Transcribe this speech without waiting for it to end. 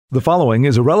The following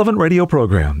is a Relevant Radio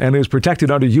program and is protected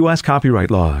under U.S.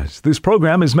 copyright laws. This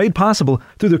program is made possible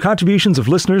through the contributions of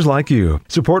listeners like you.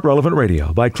 Support Relevant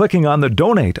Radio by clicking on the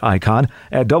donate icon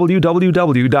at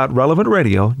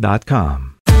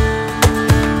www.relevantradio.com.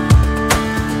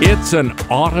 It's an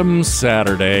autumn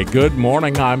Saturday. Good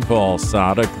morning, I'm Paul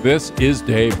Sadek. This is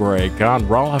Daybreak on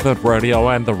Relevant Radio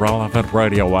and the Relevant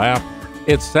Radio app.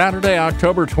 It's Saturday,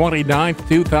 October 29th,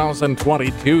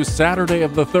 2022, Saturday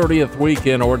of the 30th week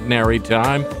in Ordinary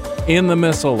Time. In the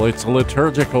Missal, it's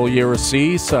Liturgical Year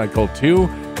C, Cycle 2.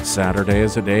 Saturday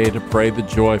is a day to pray the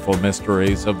joyful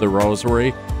mysteries of the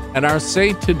Rosary. And our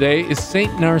saint today is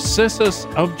Saint Narcissus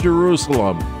of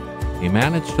Jerusalem. He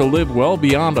managed to live well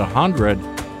beyond 100.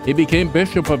 He became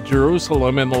Bishop of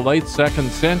Jerusalem in the late 2nd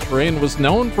century and was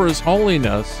known for his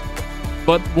holiness.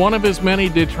 But one of his many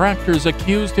detractors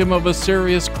accused him of a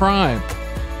serious crime.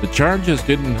 The charges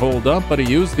didn't hold up, but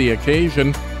he used the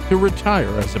occasion to retire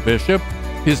as a bishop.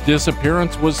 His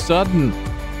disappearance was sudden.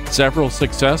 Several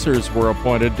successors were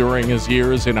appointed during his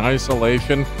years in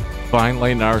isolation.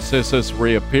 Finally, Narcissus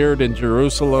reappeared in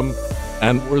Jerusalem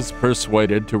and was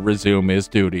persuaded to resume his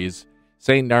duties.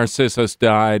 St. Narcissus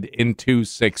died in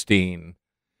 216.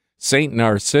 St.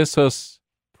 Narcissus,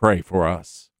 pray for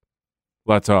us.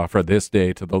 Let's offer this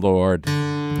day to the Lord.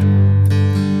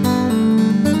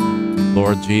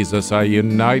 Lord Jesus, I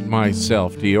unite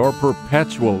myself to your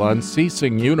perpetual,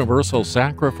 unceasing, universal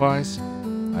sacrifice.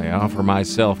 I offer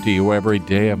myself to you every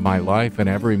day of my life and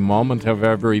every moment of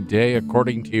every day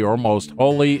according to your most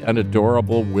holy and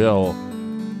adorable will.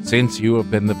 Since you have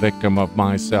been the victim of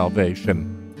my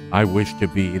salvation, I wish to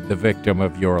be the victim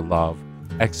of your love.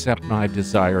 Accept my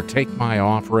desire, take my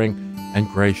offering, and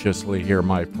graciously hear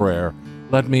my prayer.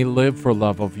 Let me live for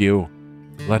love of you.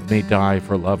 Let me die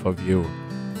for love of you.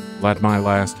 Let my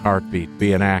last heartbeat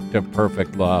be an act of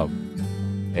perfect love.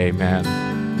 Amen.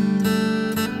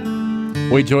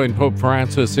 We join Pope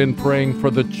Francis in praying for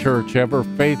the Church, ever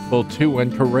faithful to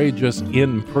and courageous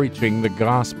in preaching the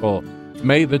gospel.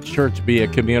 May the Church be a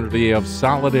community of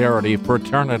solidarity,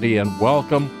 fraternity, and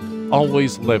welcome,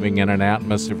 always living in an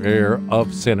atmosphere of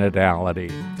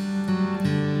synodality.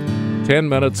 10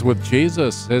 Minutes with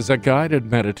Jesus is a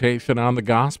guided meditation on the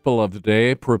gospel of the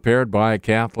day prepared by a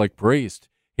Catholic priest.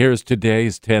 Here's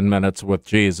today's 10 Minutes with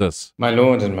Jesus. My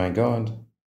Lord and my God,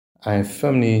 I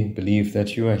firmly believe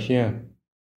that you are here,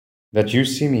 that you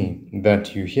see me,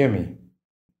 that you hear me.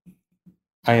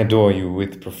 I adore you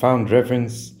with profound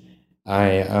reverence.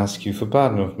 I ask you for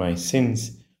pardon of my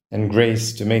sins and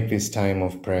grace to make this time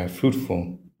of prayer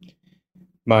fruitful.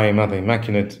 My Mother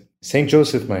Immaculate, Saint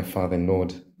Joseph, my Father and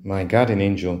Lord, my guardian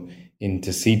angel,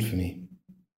 intercede for me.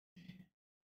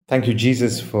 Thank you,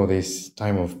 Jesus, for this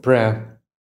time of prayer.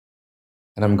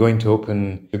 And I'm going to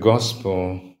open the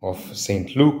Gospel of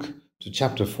St. Luke to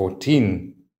chapter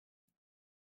 14,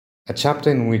 a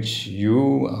chapter in which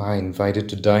you are invited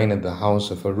to dine at the house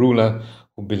of a ruler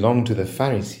who belonged to the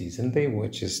Pharisees, and they were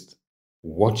just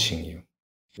watching you,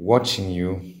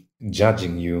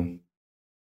 judging you.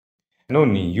 And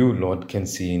only you, Lord, can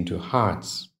see into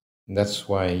hearts. That's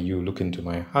why you look into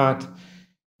my heart.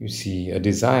 You see a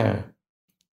desire,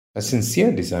 a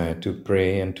sincere desire to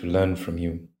pray and to learn from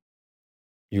you.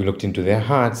 You looked into their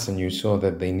hearts and you saw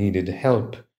that they needed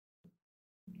help.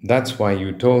 That's why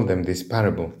you told them this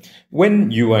parable. When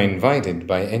you are invited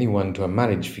by anyone to a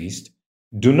marriage feast,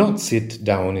 do not sit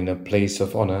down in a place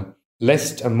of honor,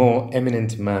 lest a more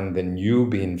eminent man than you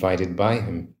be invited by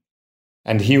him.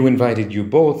 And he who invited you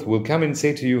both will come and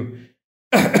say to you,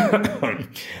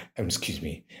 excuse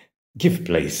me, give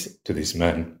place to this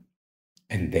man.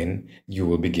 And then you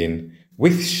will begin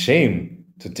with shame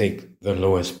to take the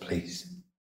lowest place.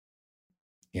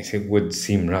 Yes, it would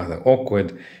seem rather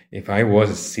awkward if I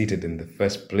was seated in the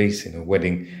first place in a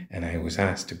wedding and I was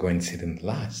asked to go and sit in the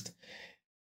last.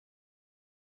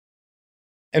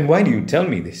 And why do you tell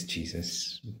me this,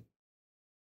 Jesus?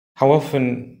 How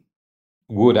often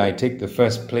would I take the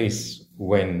first place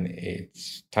when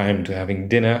it's time to having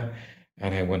dinner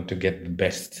and I want to get the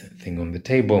best thing on the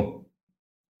table?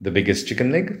 The biggest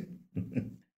chicken leg?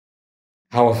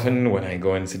 How often when I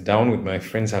go and sit down with my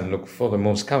friends, I look for the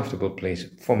most comfortable place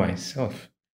for myself,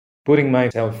 putting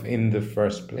myself in the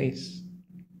first place?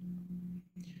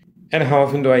 And how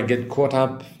often do I get caught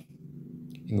up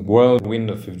in the whirlwind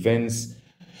of events,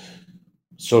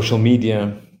 social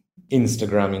media,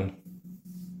 Instagramming,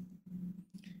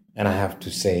 and I have to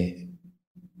say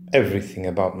everything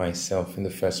about myself in the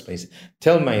first place,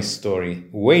 tell my story,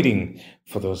 waiting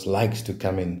for those likes to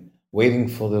come in, waiting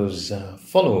for those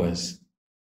followers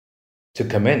to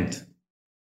comment.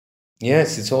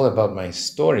 Yes, it's all about my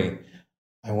story.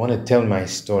 I want to tell my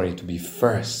story to be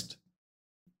first.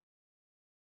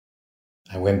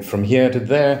 I went from here to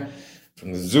there,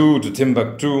 from the zoo to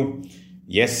Timbuktu.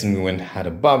 Yes, and we went and had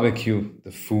a barbecue.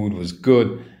 The food was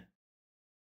good.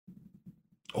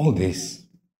 All this.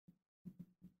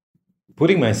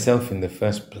 Putting myself in the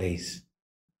first place.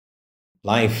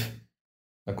 Life,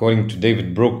 according to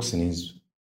David Brooks in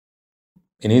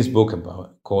his book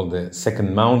called The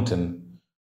Second Mountain,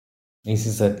 he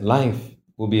says that life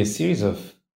will be a series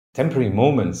of temporary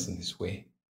moments in this way,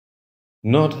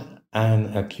 not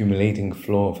an accumulating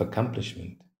flow of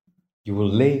accomplishment. You will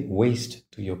lay waste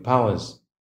to your powers,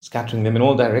 scattering them in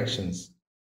all directions,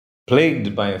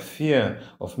 plagued by a fear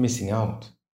of missing out.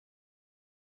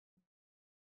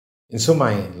 And so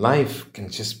my life can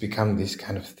just become this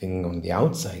kind of thing on the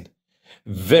outside,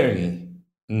 very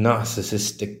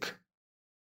narcissistic.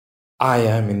 I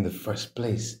am in the first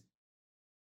place.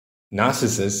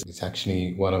 Narcissus is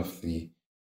actually one of the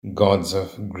gods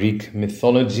of Greek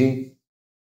mythology.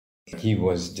 He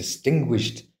was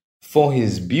distinguished for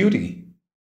his beauty.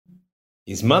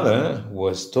 His mother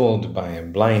was told by a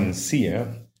blind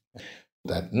seer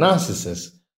that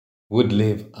Narcissus would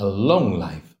live a long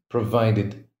life,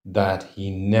 provided that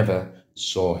he never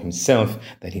saw himself,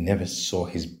 that he never saw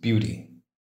his beauty.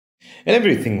 And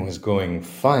everything was going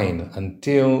fine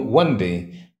until one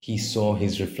day he saw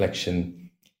his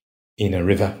reflection in a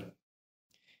river.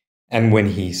 And when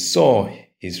he saw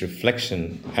his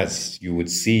reflection, as you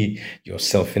would see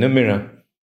yourself in a mirror,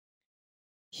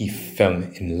 he fell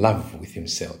in love with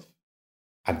himself.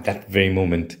 At that very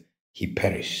moment, he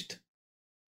perished.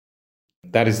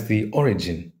 That is the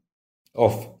origin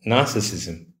of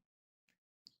narcissism.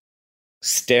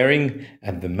 Staring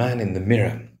at the man in the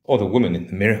mirror or the woman in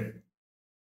the mirror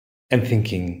and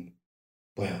thinking,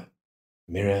 well,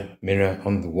 mirror, mirror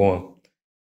on the wall,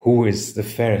 who is the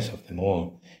fairest of them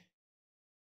all?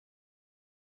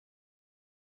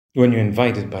 When you're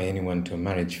invited by anyone to a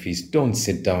marriage feast, don't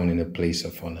sit down in a place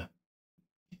of honor.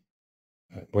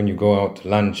 When you go out to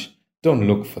lunch, don't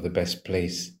look for the best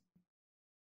place.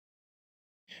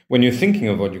 When you're thinking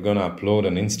of what you're going to upload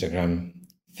on Instagram,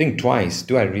 think twice.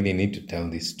 Do I really need to tell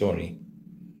this story?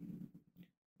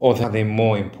 Or are there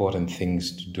more important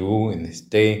things to do in this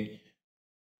day?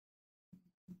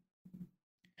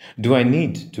 Do I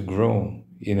need to grow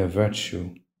in a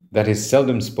virtue that is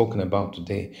seldom spoken about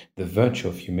today, the virtue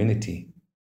of humility?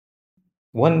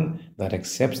 One that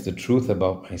accepts the truth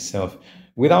about myself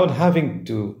without having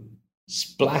to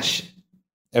splash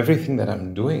everything that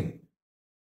I'm doing.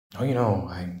 Oh,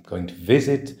 I'm going to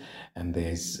visit, and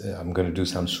I'm going to do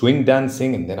some swing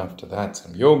dancing, and then after that,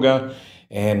 some yoga,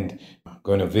 and I'm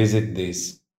going to visit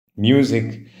this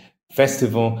music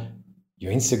festival.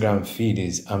 Your Instagram feed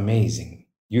is amazing.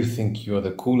 You think you're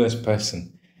the coolest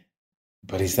person.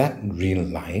 But is that real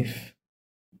life?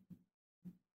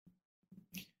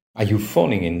 Are you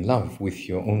falling in love with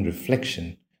your own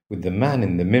reflection, with the man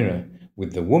in the mirror,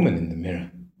 with the woman in the mirror?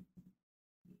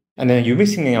 And are you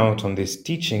missing out on this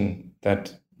teaching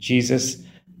that Jesus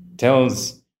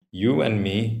tells you and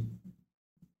me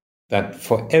that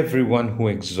for everyone who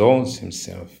exalts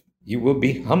himself, he will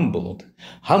be humbled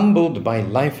by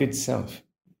life itself.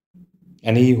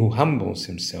 And he who humbles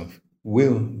himself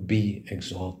will be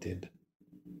exalted.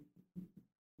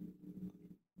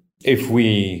 If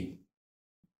we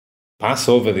pass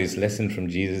over this lesson from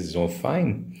Jesus, it's all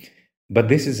fine. But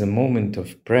this is a moment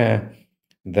of prayer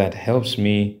that helps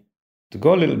me to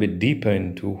go a little bit deeper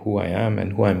into who I am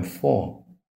and who I'm for.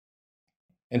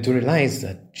 And to realize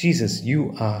that, Jesus,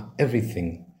 you are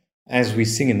everything. As we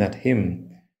sing in that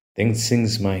hymn, then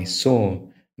sings my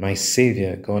soul, my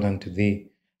Savior, God unto thee,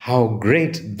 how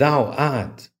great thou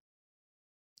art.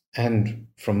 And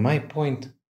from my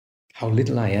point, how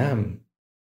little I am.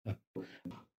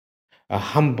 A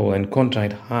humble and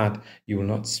contrite heart you will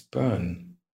not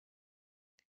spurn.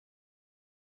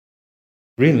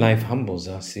 Real life humbles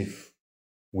us if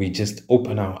we just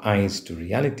open our eyes to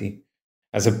reality.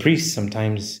 As a priest,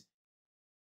 sometimes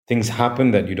things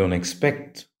happen that you don't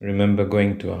expect. Remember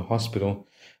going to a hospital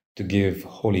to give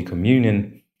Holy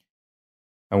Communion.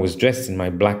 I was dressed in my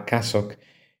black cassock.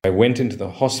 I went into the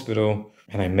hospital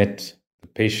and I met the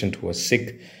patient who was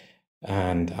sick,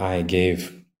 and I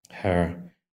gave her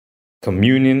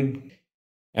communion,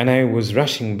 and I was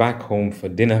rushing back home for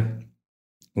dinner.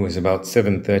 It was about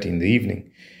 7:30 in the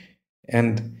evening.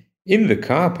 And in the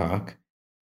car park,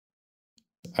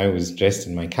 I was dressed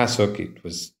in my cassock. It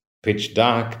was pitch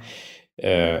dark.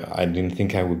 I didn't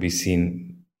think I would be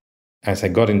seen. As I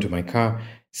got into my car,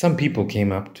 some people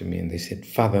came up to me and they said,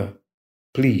 "Father,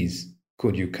 please,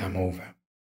 could you come over?"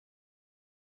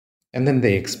 And then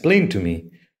they explained to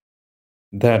me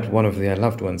that one of their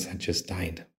loved ones had just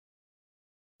died.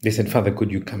 They said, "Father,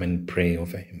 could you come and pray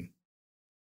over him?"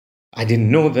 I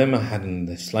didn't know them. I hadn't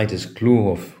the slightest clue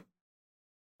of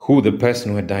who the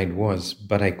person who had died was,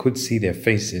 but I could see their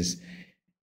faces,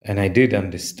 and I did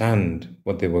understand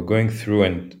what they were going through,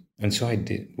 and so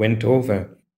went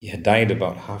over. He had died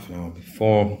about half an hour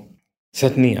before.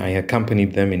 Certainly, I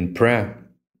accompanied them in prayer.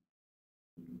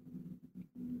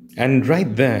 And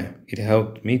right there, it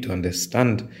helped me to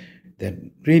understand that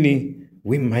really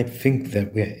we might think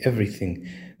that we're everything,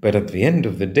 but at the end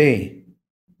of the day,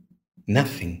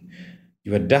 nothing.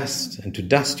 You are dust, and to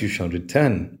dust you shall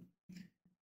return.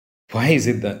 Why is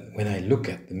it that when I look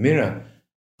at the mirror,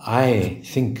 I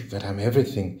think that I'm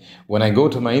everything? When I go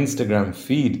to my Instagram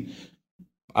feed,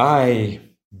 I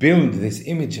build this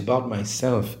image about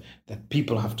myself that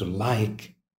people have to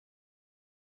like.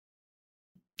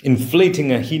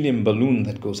 Inflating a helium balloon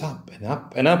that goes up and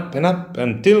up and up and up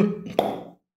until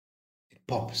it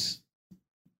pops.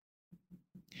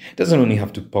 It doesn't only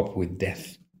have to pop with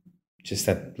death, just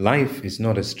that life is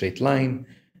not a straight line.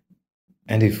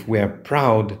 And if we are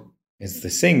proud, as the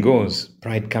saying goes,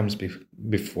 pride comes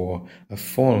before a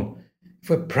fall. If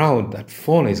we're proud, that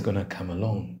fall is going to come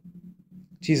along.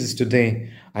 Jesus, today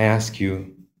I ask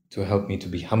you to help me to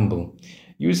be humble,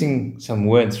 using some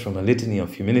words from a litany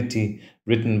of humility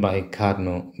written by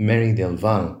Cardinal Merry del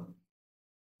Val.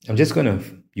 I'm just going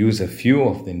to use a few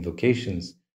of the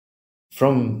invocations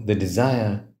from the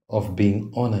desire of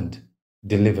being honored.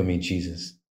 Deliver me,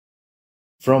 Jesus.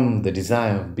 From the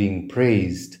desire of being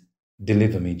praised.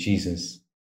 Deliver me, Jesus.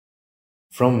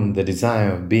 From the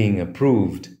desire of being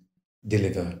approved.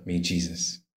 Deliver me,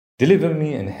 Jesus. Deliver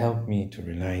me and help me to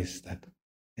realize that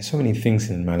there's so many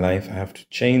things in my life I have to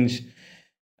change,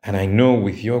 and I know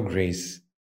with your grace,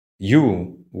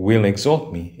 you will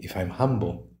exalt me if I'm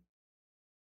humble.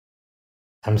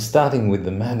 I'm starting with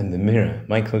the man in the mirror,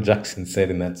 Michael Jackson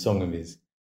said in that song of his.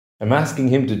 I'm asking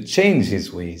him to change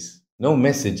his ways. No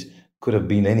message could have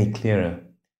been any clearer.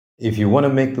 If you want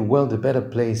to make the world a better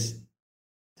place,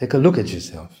 take a look at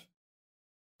yourself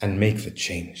and make the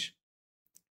change.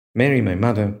 Mary, my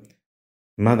mother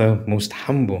most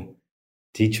humble,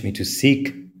 teach me to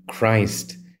seek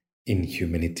Christ in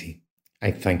humility.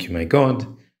 I thank you, my God,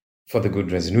 for the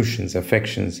good resolutions,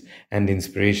 affections, and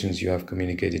inspirations you have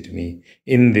communicated to me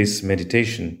in this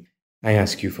meditation. I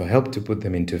ask you for help to put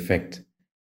them into effect.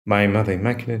 My Mother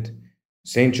Immaculate,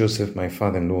 Saint Joseph, my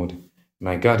Father and Lord,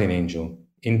 my guardian angel,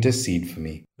 intercede for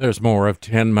me. There's more of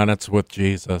 10 Minutes with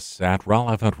Jesus at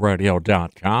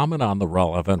relevantradio.com and on the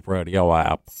Relevant Radio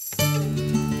app.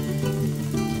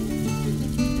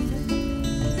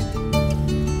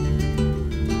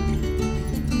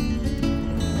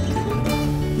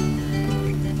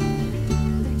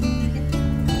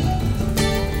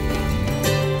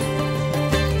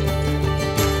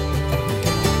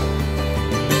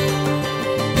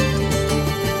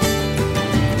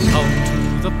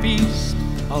 Feast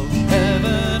of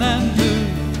heaven and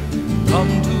earth, come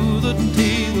to the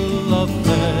table of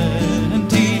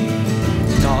plenty.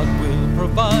 God will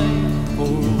provide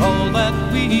for all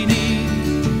that we need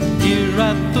here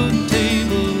at the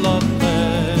table of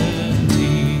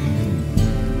plenty.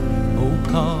 Oh,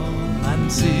 come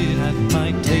and sit at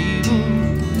my table,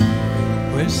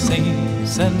 where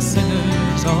saints and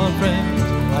sinners are friends.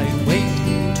 I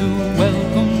wait to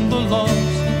welcome the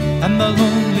lost and the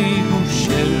lonely who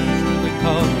share the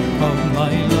cup of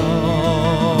my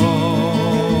love.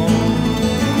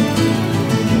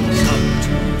 Come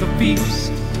to the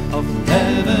feast of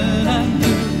heaven and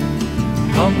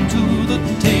earth, come to the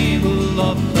table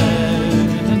of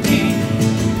plenty.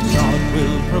 God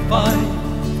will provide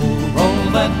for all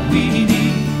that we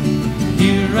need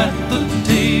here at the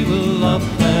table of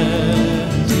plenty.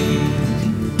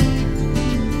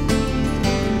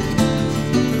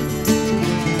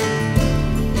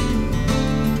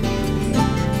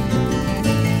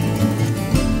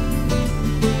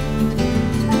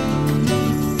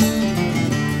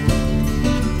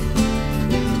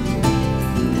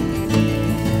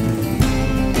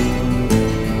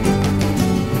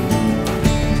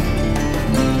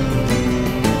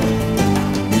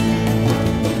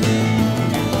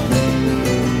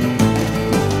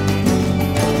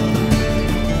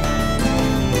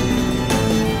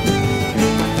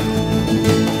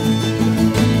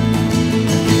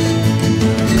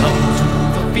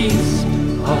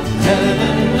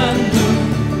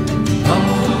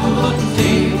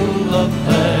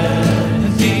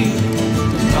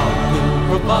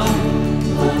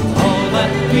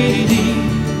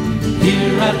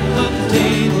 At the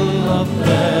table of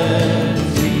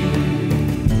plenty,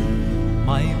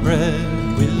 my bread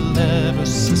will never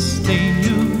sustain. sustain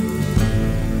you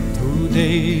through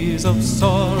days of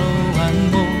sorrow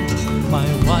and woe. My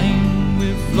wine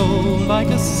will flow like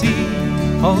a sea,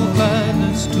 all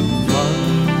gladness to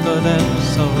flood the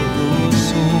depths of your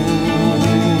soul.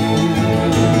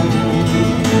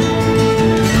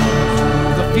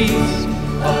 The feast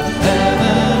of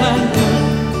heaven and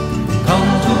earth, come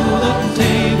to the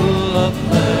table of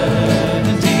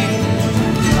plenty.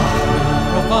 God will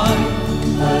provide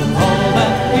all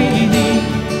that we need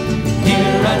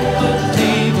here at the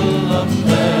table of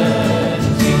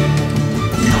plenty.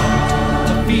 Come to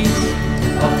the feast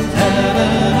of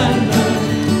heaven and earth,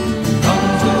 come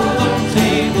to the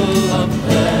table of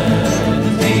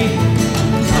plenty.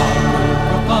 God will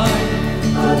provide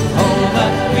all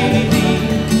that we need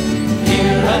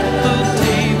here at the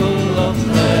table of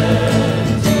plenty.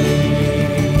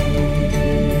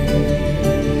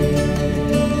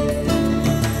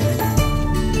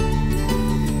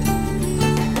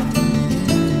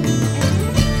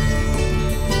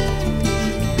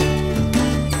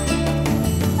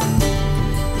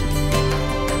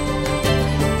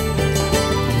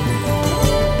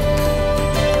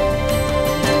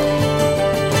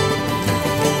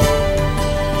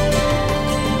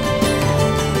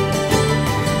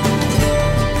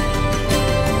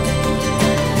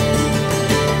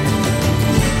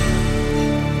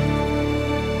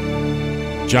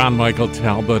 John Michael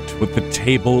Talbot with the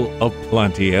Table of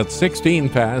Plenty at 16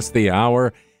 past the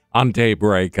hour on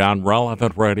Daybreak on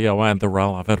Relevant Radio and the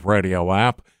Relevant Radio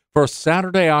app for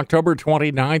Saturday, October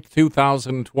 29th,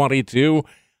 2022.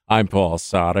 I'm Paul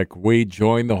Sadek. We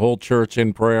join the whole church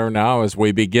in prayer now as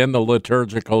we begin the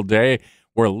liturgical day.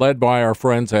 We're led by our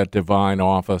friends at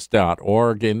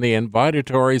divineoffice.org in the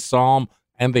invitatory psalm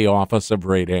and the office of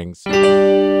readings.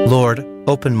 Lord,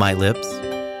 open my lips,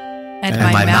 and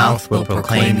my mouth will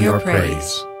proclaim your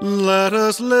praise. Let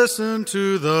us listen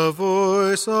to the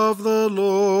voice of the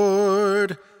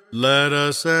Lord. Let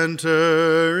us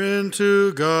enter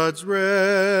into God's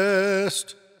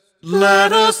rest.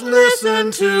 Let us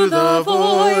listen to the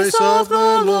voice of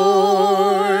the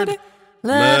Lord.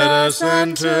 Let us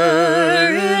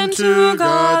enter into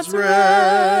God's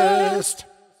rest.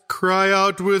 Cry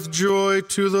out with joy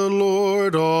to the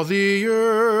Lord, all the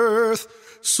earth.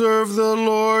 Serve the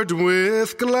Lord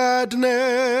with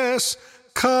gladness.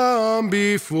 Come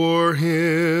before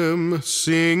him,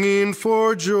 singing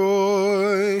for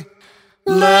joy.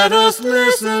 Let us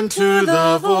listen to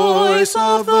the voice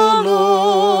of the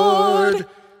Lord.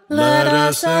 Let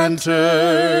us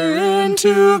enter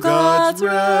into God's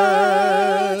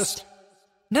rest.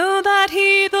 Know that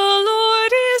he, the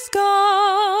Lord, is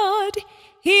God.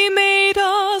 He made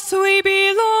us, we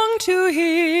belong to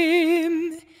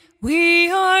him. We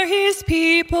are his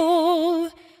people,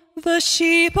 the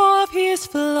sheep of his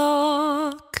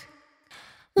flock.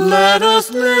 Let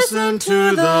us listen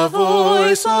to the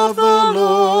voice of the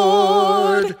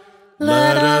Lord.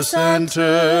 Let us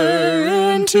enter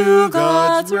into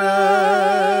God's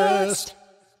rest.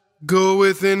 Go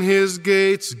within his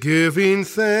gates, giving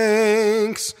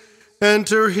thanks.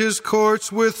 Enter his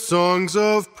courts with songs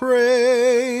of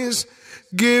praise.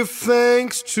 Give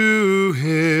thanks to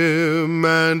him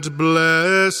and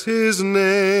bless his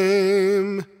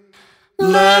name.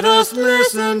 Let us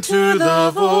listen to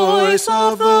the voice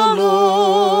of the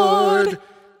Lord.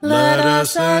 Let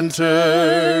us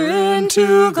enter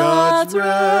into God's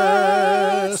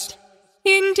rest.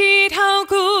 Indeed, how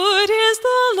good is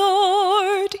the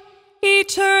Lord,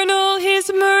 eternal his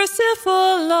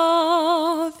merciful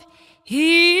love.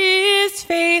 He is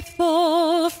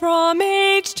faithful from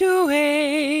age to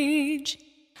age.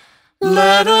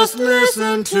 Let us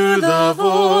listen to the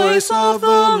voice of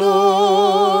the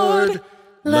Lord.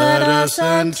 Let us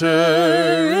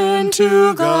enter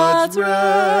into God's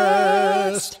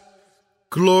rest.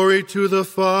 Glory to the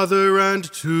Father and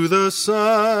to the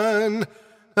Son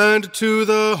and to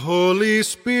the Holy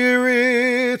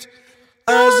Spirit,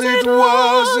 as it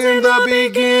was in the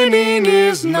beginning,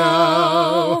 is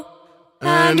now,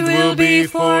 and will be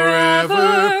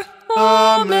forever.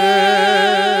 Amen.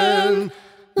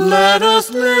 Let us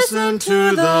listen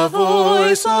to the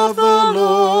voice of the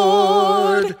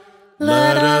Lord.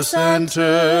 Let us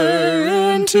enter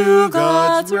into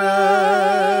God's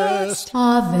rest.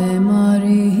 Ave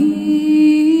Maria,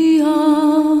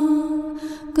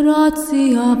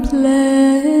 gratia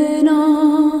plena,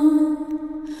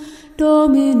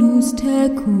 Dominus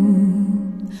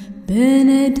tecum,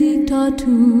 benedicta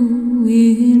tu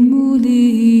in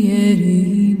mulieribus,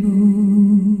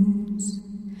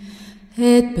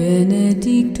 et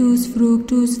benedictus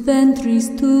fructus ventris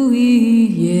tui,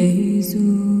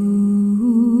 Iesus.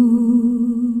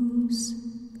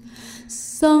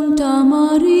 Sancta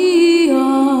Maria,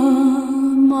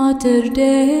 Mater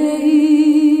Dei,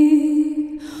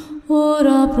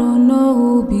 ora pro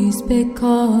nobis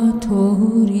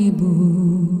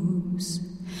peccatoribus,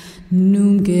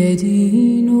 nunc et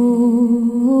in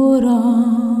hora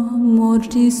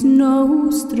mortis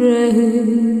nostrae.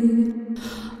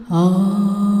 Amen.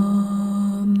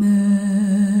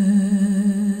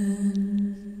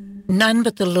 None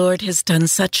but the Lord has done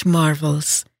such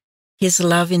marvels. His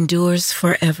love endures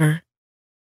forever.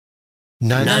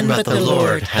 None but the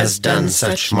Lord has done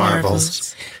such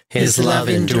marvels. His love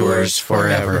endures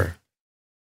forever.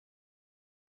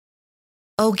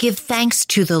 Oh, give thanks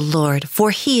to the Lord, for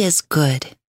he is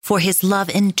good, for his love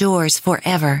endures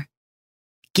forever.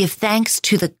 Give thanks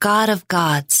to the God of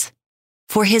gods,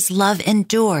 for his love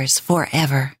endures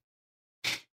forever.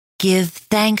 Give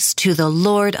thanks to the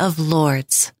Lord of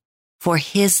lords, for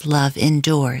his love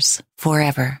endures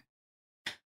forever.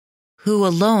 Who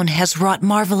alone has wrought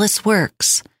marvelous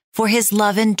works, for his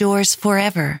love endures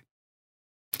forever.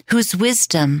 Whose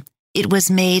wisdom it was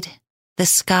made the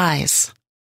skies,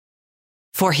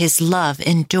 for his love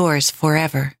endures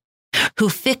forever. Who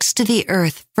fixed the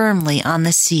earth firmly on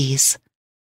the seas,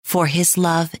 for his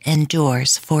love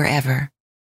endures forever.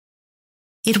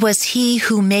 It was he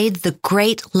who made the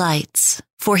great lights,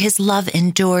 for his love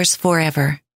endures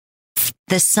forever.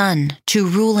 The sun to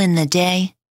rule in the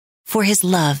day, for his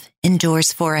love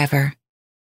endures forever.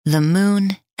 The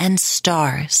moon and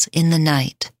stars in the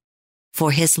night,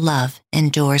 for his love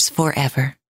endures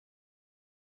forever.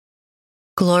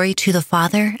 Glory to the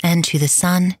Father, and to the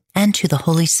Son, and to the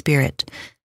Holy Spirit,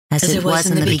 as it was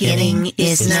in the beginning,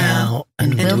 is now,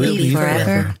 and will be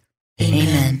forever.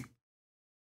 Amen.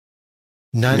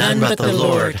 None but the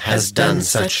Lord has done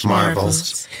such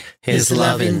marvels. His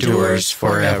love endures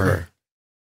forever.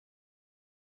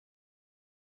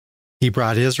 He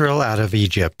brought Israel out of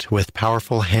Egypt with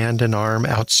powerful hand and arm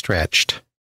outstretched.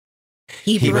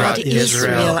 He brought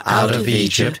Israel out of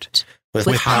Egypt with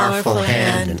powerful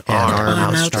hand and arm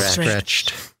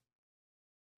outstretched.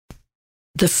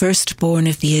 The firstborn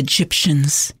of the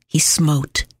Egyptians he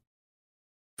smote,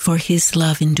 for his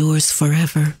love endures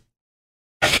forever.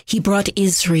 He brought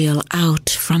Israel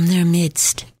out from their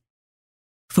midst,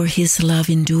 for his love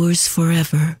endures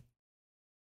forever.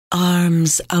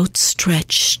 Arms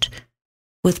outstretched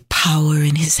with power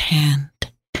in his hand,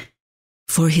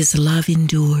 for his love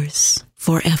endures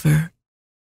forever.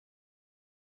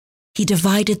 He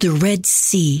divided the Red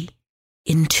Sea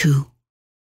in two,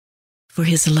 for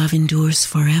his love endures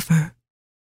forever.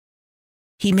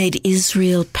 He made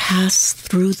Israel pass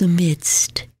through the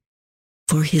midst,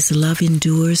 for his love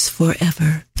endures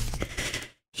forever.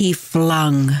 He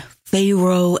flung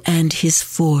Pharaoh and his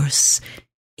force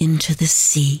into the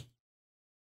sea,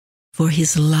 for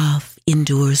his love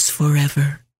endures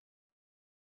forever.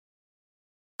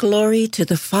 Glory to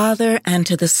the Father, and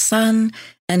to the Son,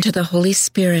 and to the Holy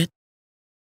Spirit.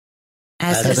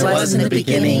 As it was in the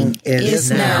beginning, is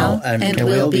now, and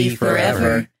will be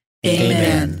forever.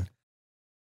 Amen.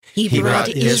 He brought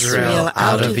Israel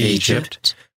out of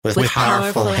Egypt with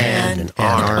powerful hand and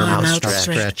arm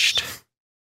outstretched.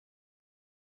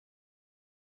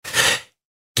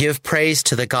 Give praise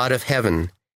to the God of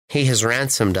heaven. He has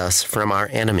ransomed us from our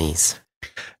enemies.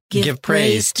 Give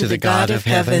praise to the God of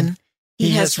heaven. He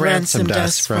has ransomed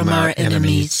us from our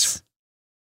enemies.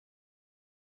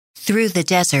 Through the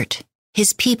desert,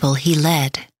 his people he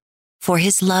led, for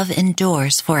his love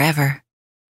endures forever.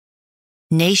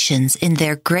 Nations in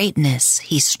their greatness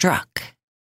he struck,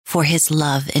 for his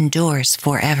love endures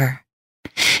forever.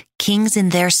 Kings in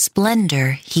their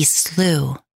splendor he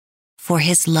slew, for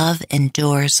his love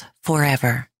endures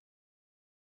forever.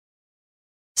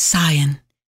 Sion,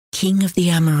 king of the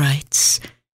Amorites,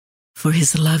 for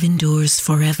his love endures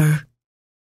forever.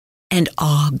 And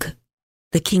Og,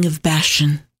 the king of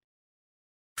Bashan,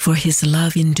 for his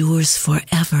love endures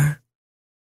forever.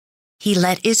 He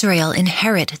let Israel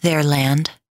inherit their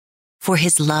land, for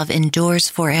his love endures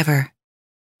forever.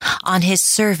 On his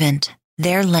servant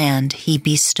their land he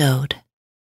bestowed,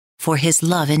 for his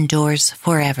love endures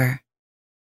forever.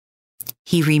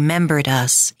 He remembered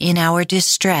us in our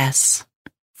distress,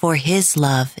 for his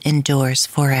love endures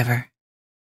forever.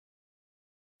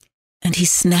 And he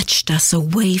snatched us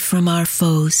away from our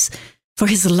foes, for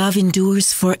his love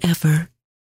endures forever.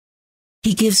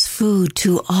 He gives food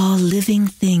to all living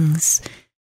things,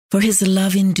 for his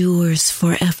love endures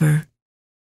forever.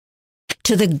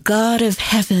 To the God of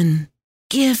heaven,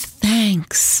 give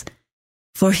thanks,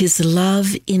 for his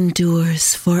love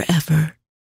endures forever.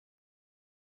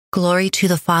 Glory to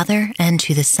the Father, and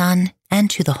to the Son, and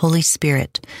to the Holy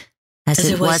Spirit, as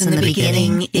it was in the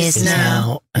beginning, is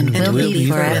now, and will be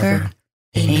forever.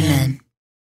 Amen.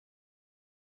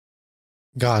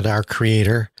 God, our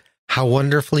Creator, how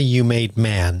wonderfully you made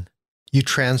man. You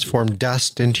transformed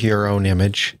dust into your own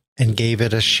image and gave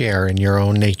it a share in your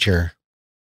own nature.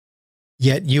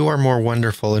 Yet you are more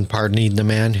wonderful in pardoning the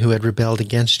man who had rebelled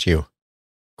against you.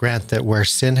 Grant that where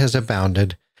sin has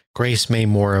abounded, grace may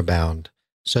more abound,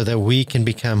 so that we can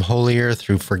become holier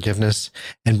through forgiveness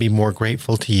and be more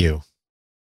grateful to you.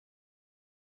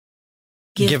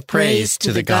 Give praise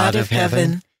to the God of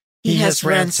heaven. He has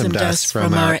ransomed us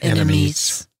from our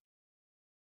enemies.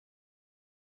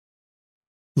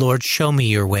 Lord, show me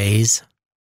your ways.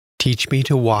 Teach me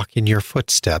to walk in your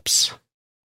footsteps.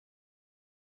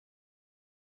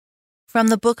 From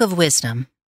the Book of Wisdom.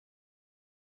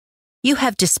 You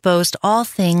have disposed all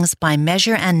things by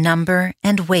measure and number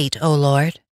and weight, O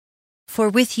Lord. For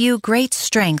with you great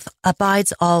strength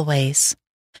abides always.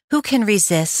 Who can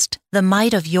resist the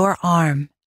might of your arm?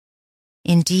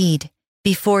 Indeed,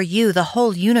 before you the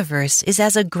whole universe is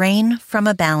as a grain from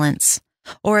a balance,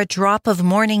 or a drop of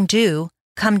morning dew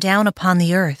come down upon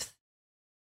the earth.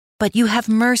 But you have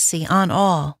mercy on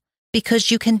all,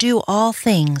 because you can do all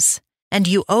things, and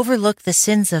you overlook the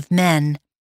sins of men,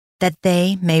 that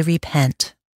they may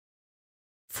repent.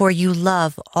 For you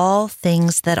love all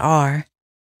things that are,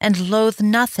 and loathe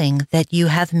nothing that you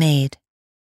have made.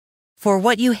 For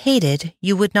what you hated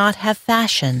you would not have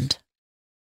fashioned.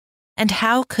 And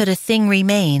how could a thing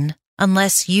remain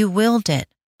unless you willed it,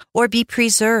 or be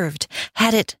preserved,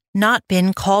 had it not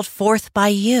been called forth by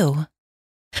you?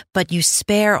 But you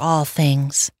spare all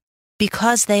things,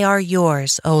 because they are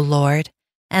yours, O Lord,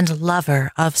 and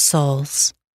lover of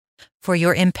souls. For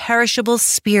your imperishable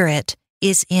spirit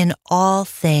is in all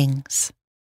things.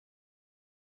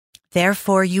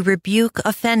 Therefore you rebuke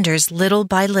offenders little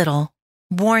by little,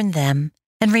 warn them,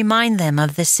 and remind them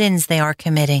of the sins they are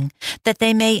committing, that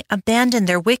they may abandon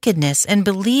their wickedness and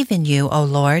believe in you, O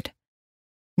Lord.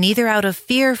 Neither out of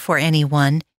fear for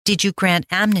anyone did you grant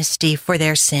amnesty for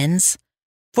their sins.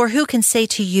 For who can say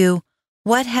to you,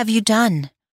 "What have you done?"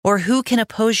 Or who can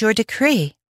oppose your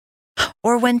decree?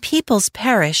 Or when peoples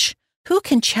perish, who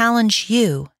can challenge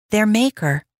you, their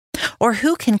Maker? Or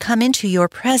who can come into your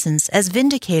presence as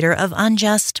vindicator of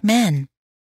unjust men?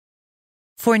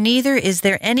 For neither is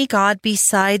there any God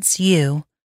besides you,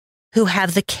 who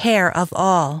have the care of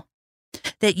all,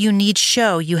 that you need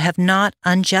show you have not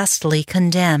unjustly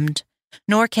condemned,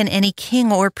 nor can any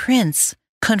king or prince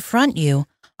confront you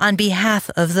on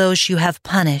behalf of those you have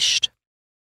punished.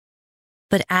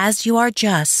 But as you are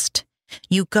just,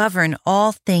 you govern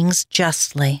all things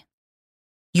justly.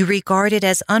 You regard it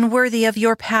as unworthy of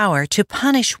your power to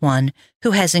punish one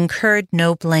who has incurred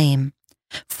no blame,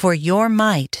 for your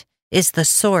might is the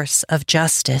source of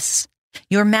justice.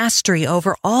 Your mastery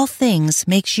over all things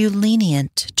makes you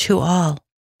lenient to all.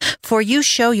 For you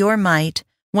show your might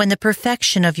when the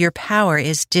perfection of your power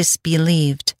is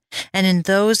disbelieved, and in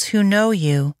those who know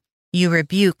you, you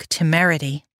rebuke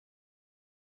temerity.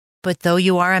 But though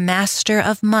you are a master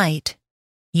of might,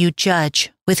 you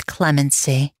judge with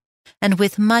clemency, and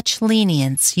with much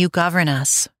lenience you govern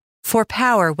us, for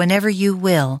power, whenever you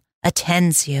will,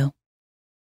 attends you.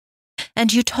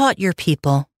 And you taught your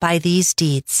people by these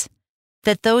deeds,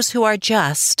 that those who are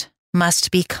just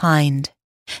must be kind,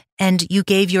 and you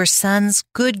gave your sons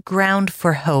good ground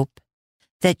for hope,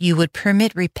 that you would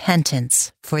permit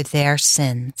repentance for their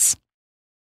sins.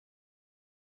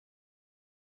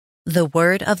 The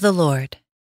Word of the Lord.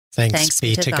 Thanks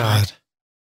be to God.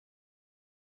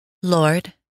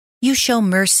 Lord, you show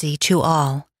mercy to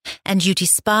all, and you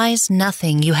despise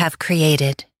nothing you have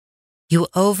created. You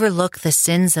overlook the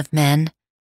sins of men,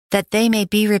 that they may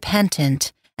be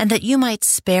repentant, and that you might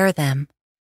spare them,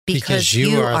 because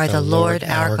you are the Lord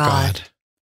our God.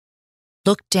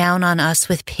 Look down on us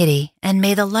with pity, and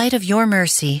may the light of your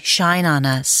mercy shine on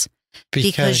us,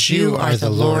 because you are the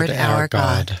Lord our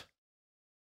God.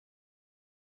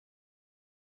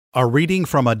 A reading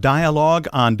from a dialogue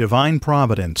on divine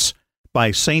providence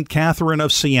by St. Catherine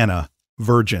of Siena,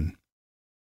 Virgin.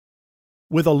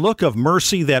 With a look of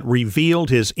mercy that revealed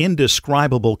his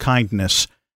indescribable kindness,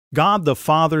 God the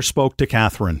Father spoke to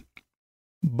Catherine.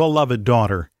 Beloved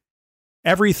daughter,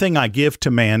 everything I give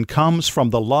to man comes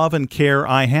from the love and care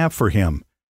I have for him.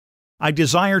 I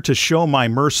desire to show my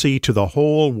mercy to the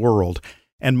whole world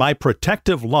and my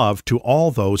protective love to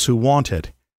all those who want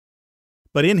it.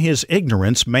 But in his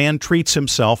ignorance, man treats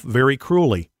himself very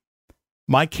cruelly.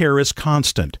 My care is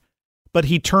constant, but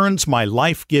he turns my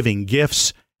life-giving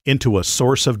gifts into a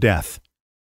source of death.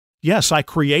 Yes, I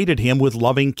created him with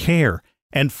loving care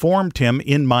and formed him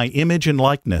in my image and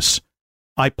likeness.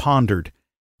 I pondered,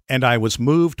 and I was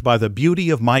moved by the beauty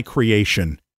of my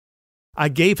creation. I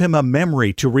gave him a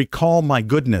memory to recall my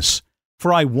goodness,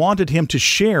 for I wanted him to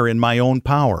share in my own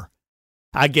power.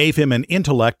 I gave him an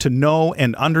intellect to know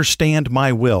and understand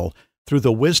my will through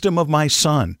the wisdom of my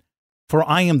Son, for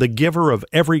I am the giver of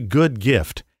every good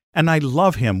gift, and I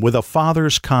love him with a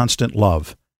Father's constant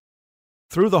love.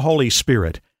 Through the Holy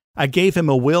Spirit, I gave him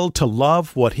a will to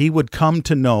love what he would come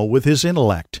to know with his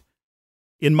intellect.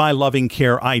 In my loving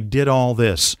care I did all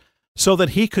this, so that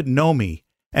he could know me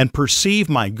and perceive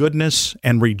my goodness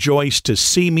and rejoice to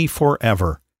see me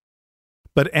forever.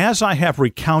 But as I have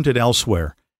recounted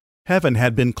elsewhere, heaven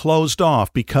had been closed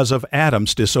off because of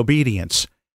Adam's disobedience.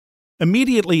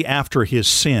 Immediately after his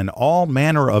sin, all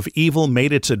manner of evil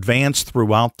made its advance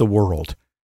throughout the world.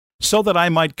 So that I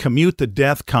might commute the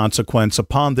death consequence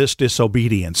upon this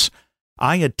disobedience,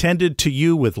 I attended to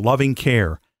you with loving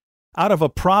care. Out of a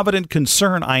provident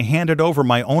concern, I handed over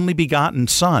my only begotten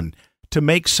Son to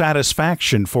make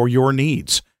satisfaction for your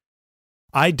needs.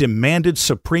 I demanded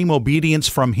supreme obedience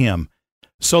from him,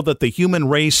 so that the human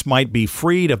race might be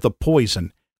freed of the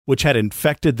poison which had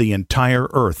infected the entire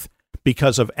earth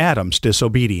because of Adam's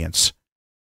disobedience.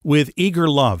 With eager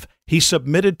love, he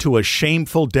submitted to a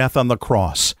shameful death on the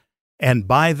cross, and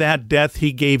by that death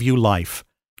he gave you life,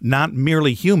 not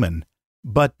merely human,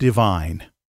 but divine.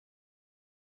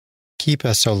 Keep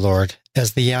us, O Lord,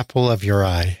 as the apple of your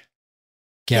eye.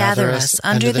 Gather us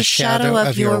under the shadow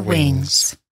of your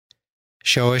wings.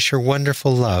 Show us your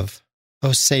wonderful love,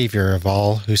 O Savior of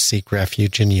all who seek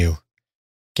refuge in you.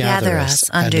 Gather us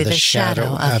under the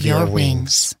shadow of your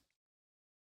wings.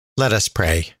 Let us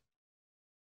pray.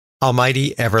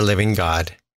 Almighty, ever-living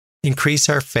God, increase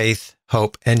our faith,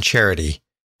 hope, and charity,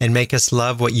 and make us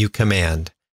love what you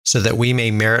command, so that we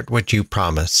may merit what you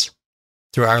promise.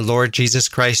 Through our Lord Jesus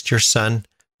Christ, your Son,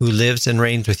 who lives and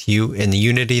reigns with you in the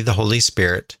unity of the Holy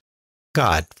Spirit,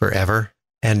 God, forever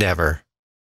and ever.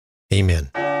 Amen.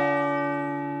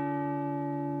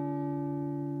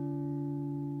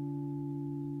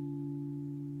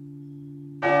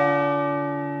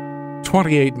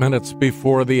 "28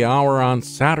 before the hour on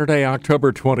Saturday,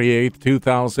 October 28th,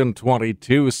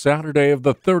 2022, Saturday of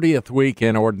the 30th week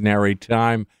in Ordinary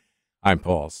Time. I'm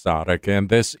Paul Sadek, and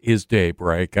this is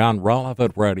Daybreak on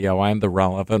Relevant Radio and the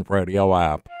Relevant Radio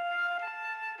app.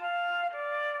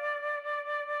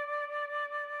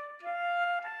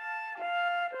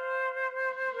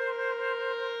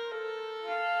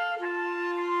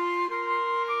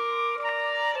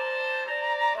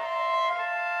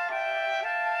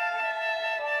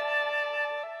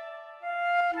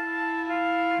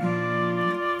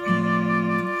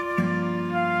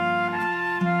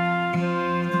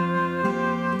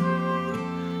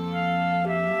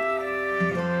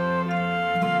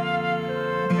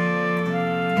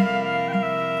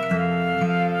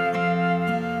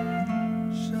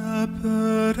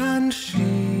 Shepherd and sheep,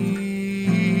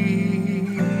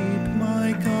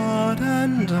 my God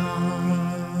and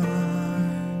I,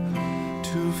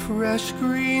 to fresh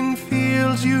green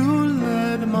fields you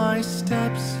led my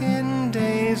steps in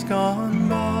days gone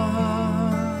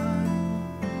by.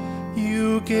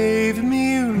 You gave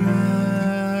me rest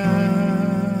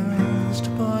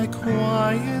by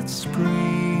quiet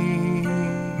springs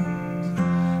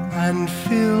and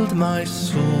filled my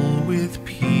soul with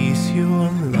peace.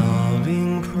 Your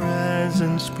loving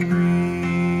presence brings.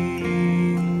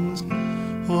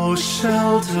 Oh,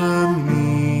 shelter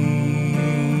me,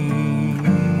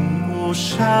 oh,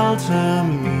 shelter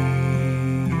me.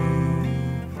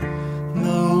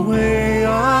 The way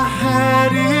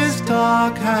ahead is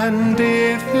dark and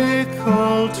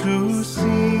difficult to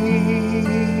see.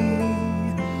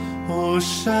 Oh,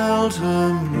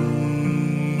 shelter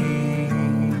me,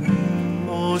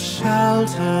 oh,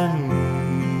 shelter me.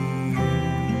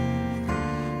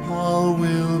 All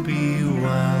will be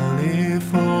well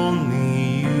if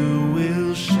only you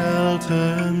will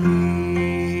shelter me.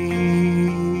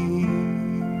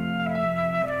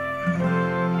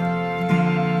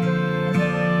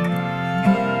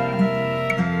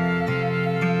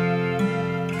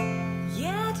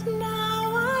 Yet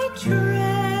now I tread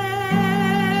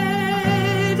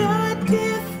a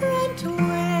different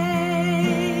way.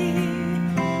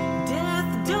 Death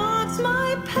dogs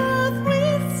my path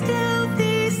with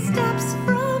stealthy steps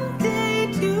from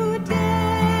day to day.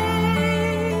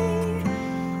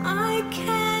 I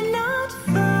cannot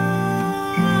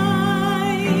find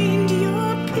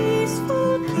your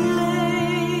peaceful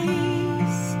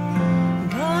place,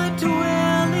 but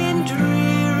dwell in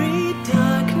dreary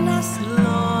darkness,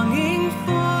 longing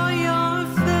for your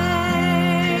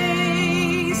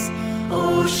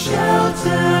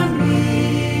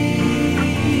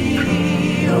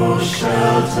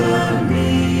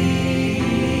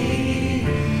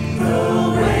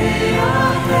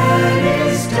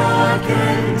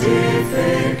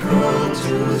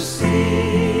to see.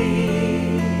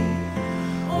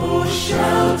 Oh,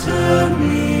 shelter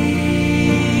me,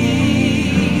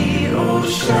 oh,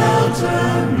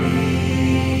 shelter me.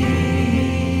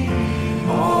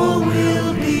 All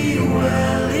will be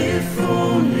well if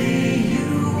only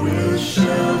you will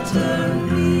shelter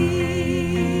me.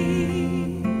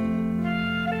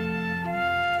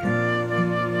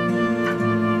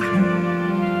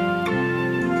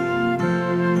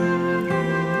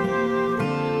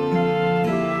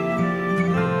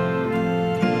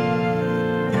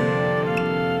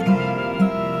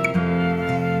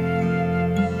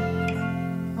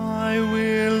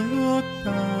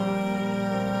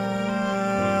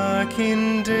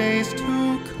 In days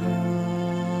to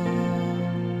come,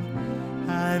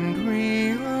 and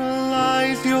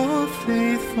realize your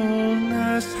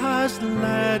faithfulness has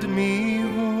led me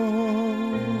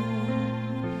home.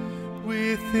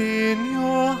 Within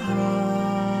your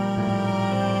house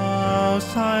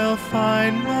I'll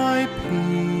find my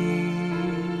peace,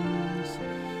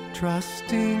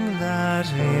 trusting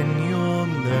that in your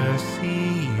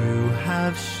mercy you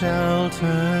have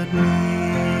sheltered me.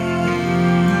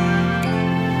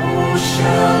 Oh,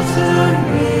 shelter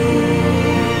me,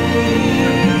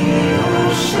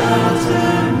 oh,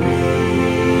 shelter me.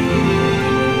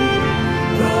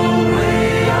 The way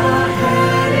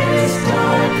ahead is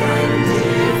dark and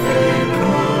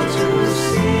difficult to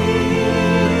see.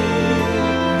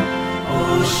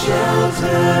 Oh,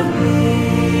 shelter me,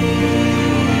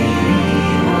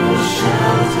 oh,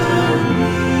 shelter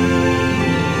me.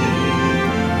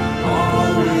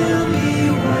 All will be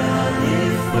well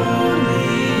if only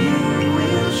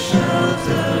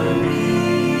shelter me.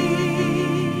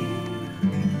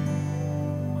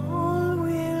 All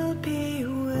will be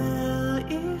well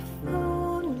if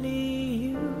only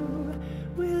you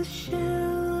will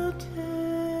shelter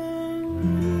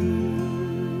me.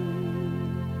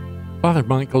 Father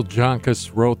Michael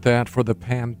Joncas wrote that for the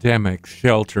pandemic,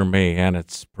 Shelter Me, and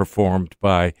it's performed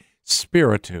by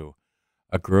Spiritu,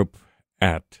 a group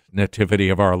at Nativity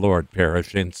of Our Lord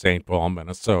Parish in St. Paul,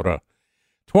 Minnesota.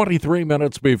 23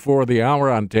 minutes before the hour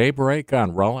on Daybreak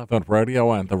on Relevant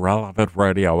Radio and the Relevant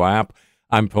Radio app.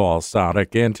 I'm Paul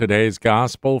Sadek. In today's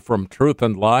Gospel from Truth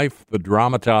and Life, the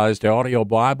dramatized audio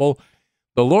Bible,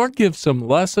 the Lord gives some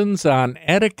lessons on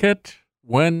etiquette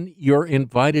when you're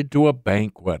invited to a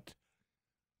banquet.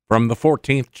 From the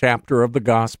 14th chapter of the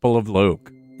Gospel of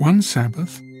Luke. One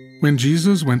Sabbath, when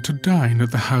Jesus went to dine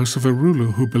at the house of a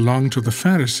ruler who belonged to the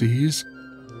Pharisees,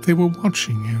 they were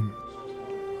watching him.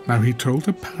 Now he told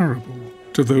a parable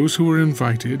to those who were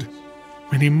invited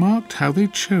when he marked how they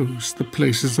chose the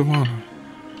places of honor.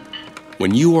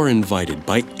 When you are invited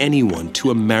by anyone to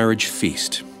a marriage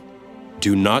feast,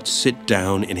 do not sit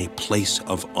down in a place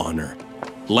of honor,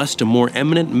 lest a more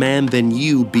eminent man than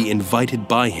you be invited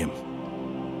by him.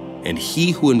 And he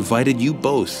who invited you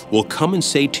both will come and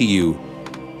say to you,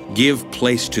 "Give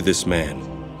place to this man,"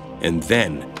 and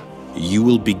then you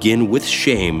will begin with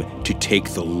shame to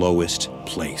take the lowest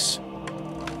place.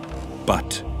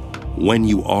 But when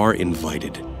you are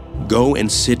invited, go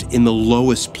and sit in the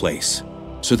lowest place,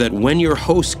 so that when your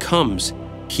host comes,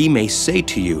 he may say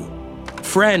to you,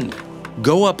 "Friend,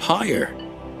 go up higher."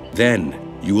 Then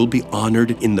you will be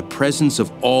honored in the presence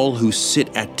of all who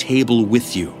sit at table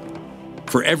with you.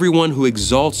 For everyone who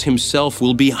exalts himself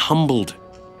will be humbled,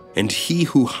 and he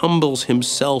who humbles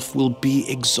himself will be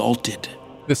exalted.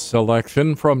 This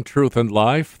selection from Truth and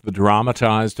Life, the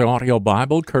dramatized audio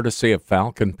Bible, courtesy of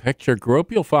Falcon Picture Group.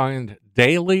 You'll find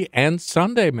daily and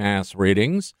Sunday Mass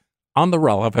readings on the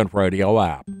Relevant Radio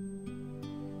app.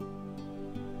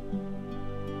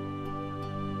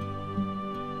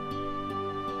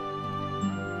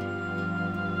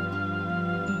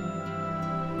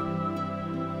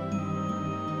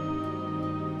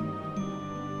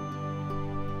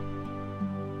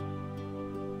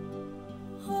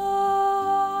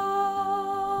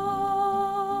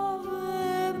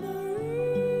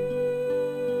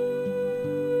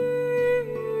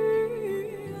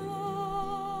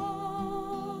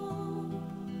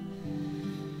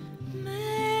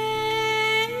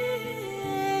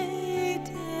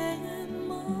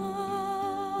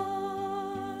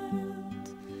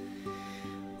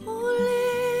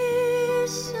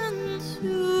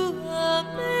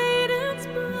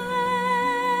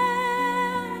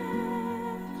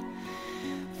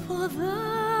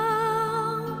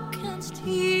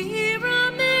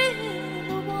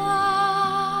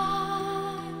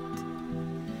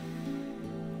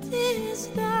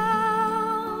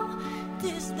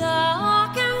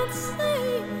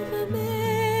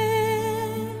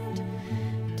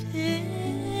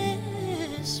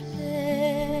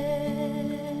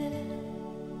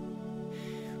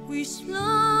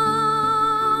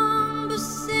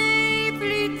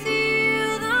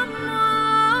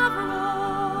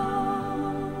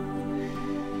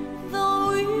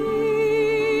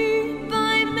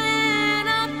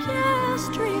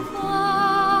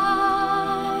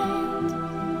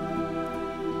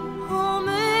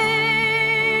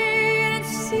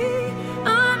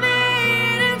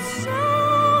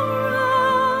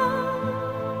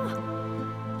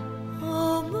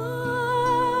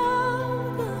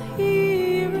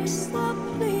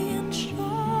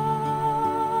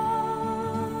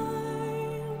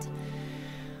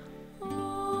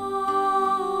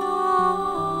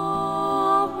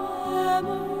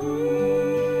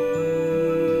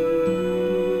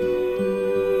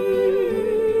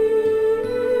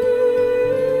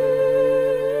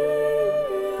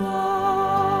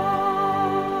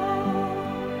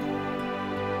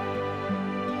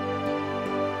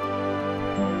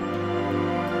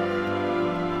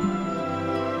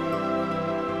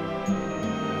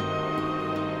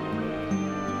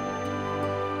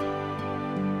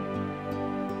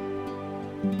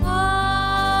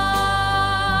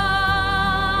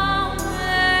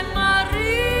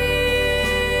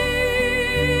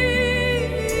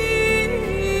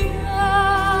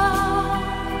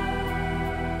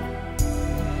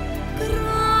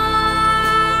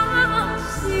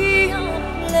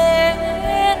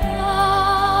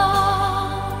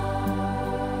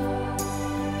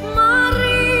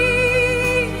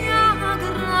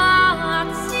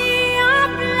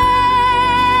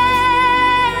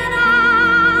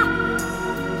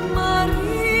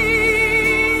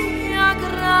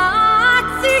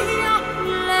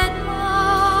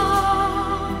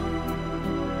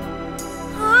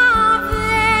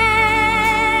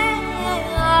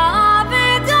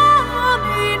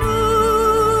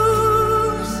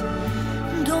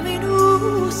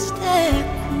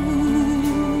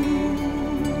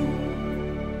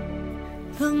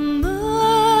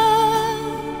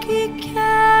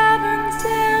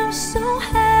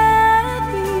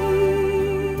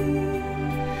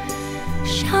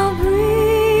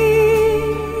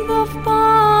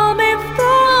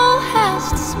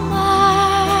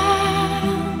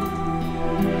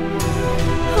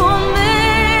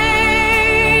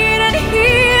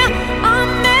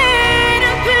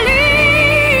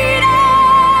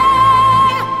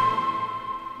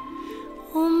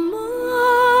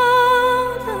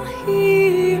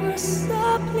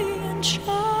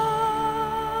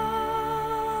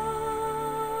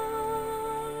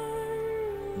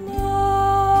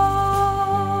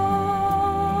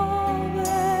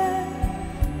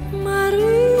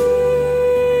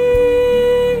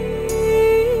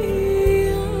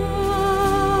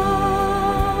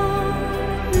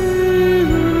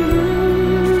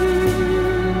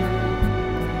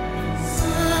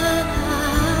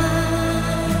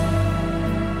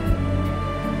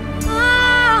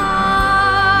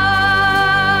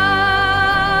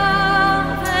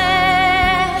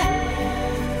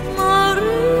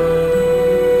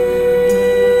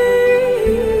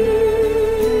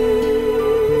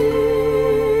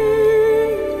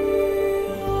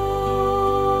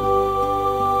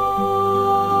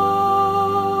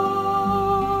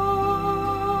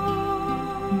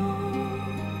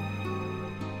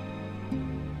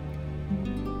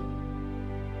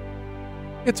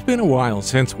 It's been a while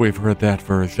since we've heard that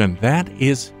version. That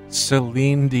is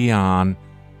Celine Dion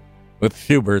with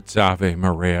Schubert's Ave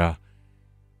Maria.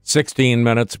 16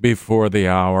 minutes before the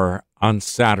hour on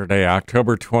Saturday,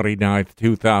 October 29th,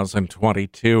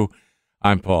 2022.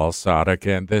 I'm Paul Sadek,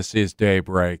 and this is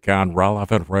Daybreak on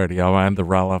Relevant Radio and the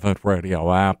Relevant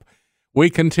Radio app. We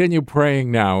continue praying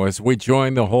now as we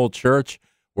join the whole church.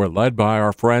 We're led by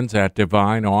our friends at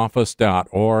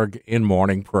divineoffice.org in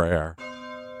morning prayer.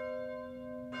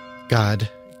 God,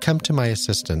 come to my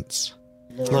assistance.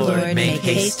 Lord, make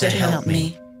haste to help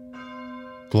me.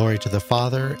 Glory to the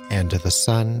Father, and to the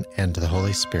Son, and to the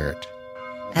Holy Spirit.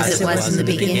 As it was in the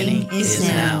beginning, is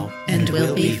now, and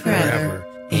will be forever.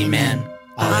 Amen.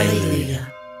 Alleluia.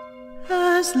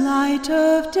 As light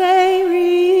of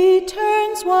day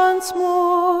returns once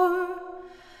more,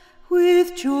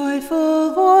 with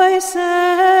joyful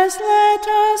voices let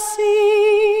us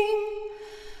sing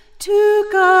to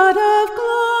God of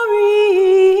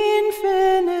glory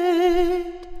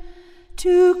infinite,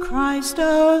 to Christ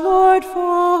our Lord for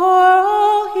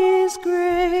all his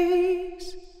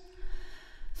grace,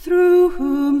 through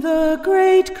whom the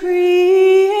great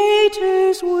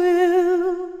Creator's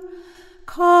will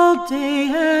called day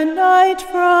and night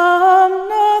from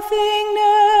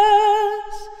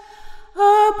nothingness,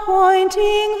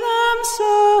 appointing them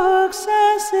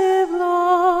successive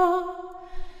law,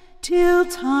 till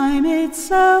time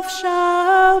itself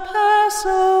shall pass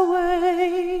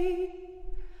away.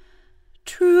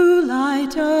 True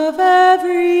light of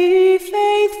every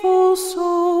faithful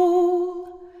soul,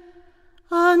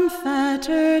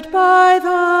 unfettered by the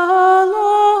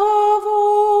law of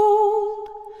old,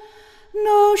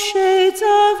 no shades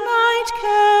of night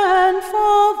can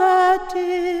fall that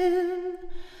dim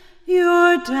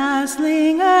your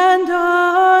dazzling and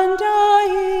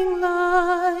undying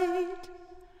light.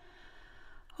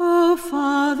 O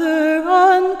Father,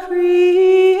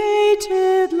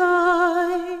 uncreated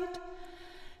light,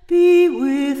 be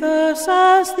with us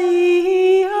as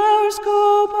the hours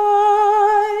go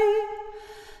by,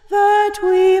 that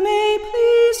we may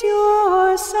please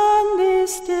your Son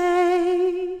this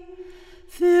day,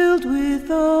 filled with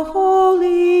the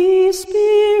Holy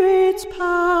Spirit's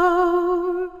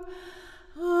power.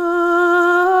 Amen.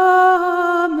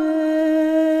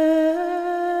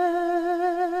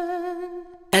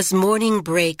 As morning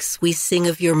breaks, we sing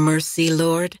of your mercy,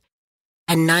 Lord,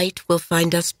 and night will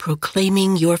find us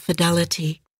proclaiming your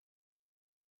fidelity.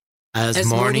 As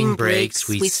morning breaks,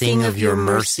 we sing of your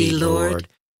mercy, Lord,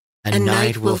 and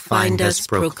night will find us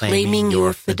proclaiming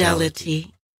your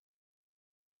fidelity.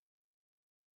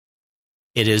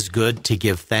 It is good to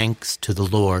give thanks to the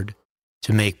Lord,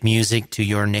 to make music to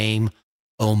your name,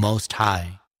 O Most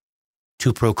High,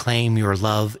 to proclaim your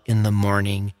love in the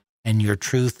morning and your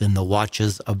truth in the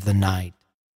watches of the night,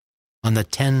 on the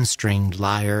 10-stringed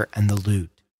lyre and the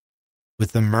lute,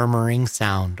 with the murmuring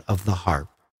sound of the harp.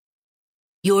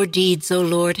 Your deeds, O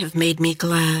Lord, have made me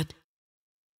glad.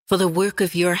 For the work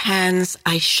of your hands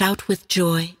I shout with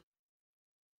joy.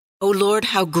 O Lord,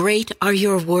 how great are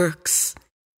your works!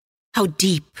 How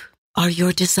deep are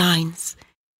your designs!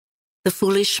 The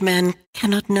foolish man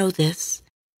cannot know this,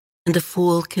 and the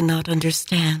fool cannot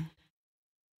understand.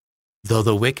 Though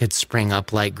the wicked spring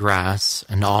up like grass,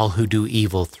 and all who do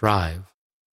evil thrive,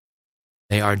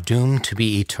 they are doomed to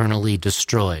be eternally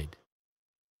destroyed.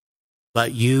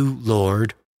 But you,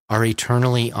 Lord, are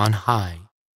eternally on high.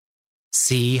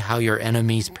 See how your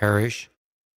enemies perish,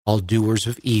 all doers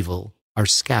of evil are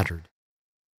scattered.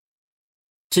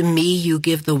 To me you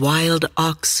give the wild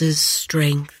ox's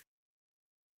strength.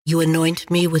 You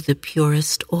anoint me with the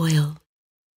purest oil.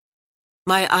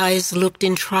 My eyes looked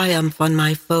in triumph on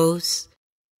my foes.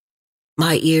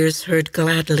 My ears heard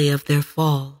gladly of their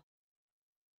fall.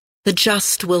 The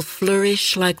just will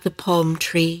flourish like the palm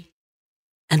tree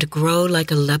and grow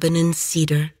like a Lebanon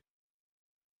cedar.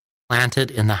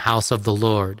 Planted in the house of the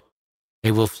Lord,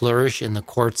 they will flourish in the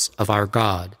courts of our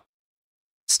God,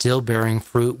 still bearing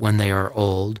fruit when they are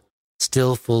old,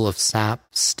 still full of sap,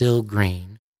 still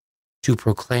green, to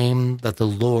proclaim that the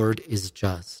Lord is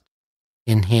just.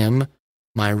 In him,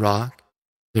 my rock,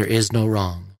 there is no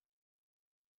wrong.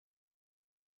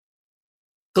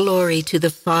 Glory to the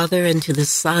Father, and to the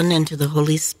Son, and to the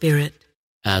Holy Spirit,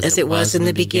 as it was in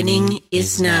the beginning,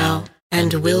 is now,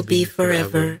 and will be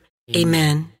forever.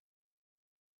 Amen.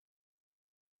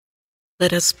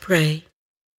 Let us pray.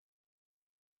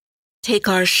 Take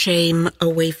our shame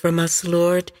away from us,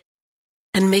 Lord,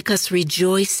 and make us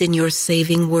rejoice in your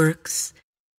saving works.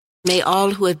 May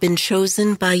all who have been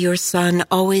chosen by your Son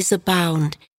always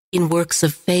abound in works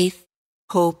of faith,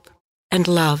 hope, and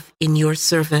love in your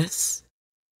service.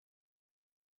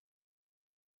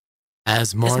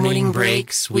 As morning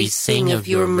breaks, we sing of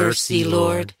your mercy,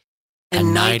 Lord,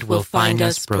 and night will find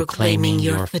us proclaiming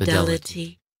your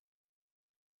fidelity.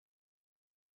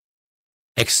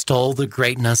 Extol the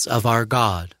greatness of our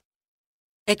God.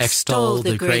 Extol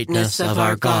the greatness of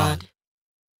our God.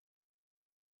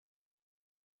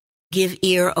 Give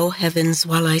ear, O heavens,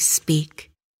 while I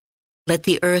speak. Let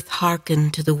the earth hearken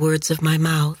to the words of my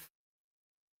mouth.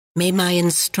 May my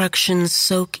instructions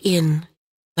soak in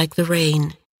like the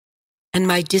rain, and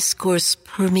my discourse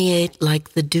permeate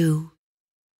like the dew,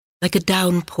 like a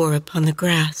downpour upon the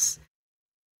grass,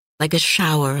 like a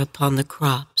shower upon the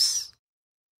crops.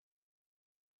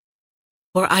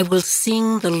 For I will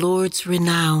sing the Lord's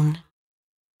renown.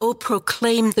 O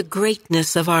proclaim the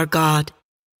greatness of our God.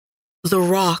 The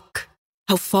rock,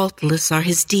 how faultless are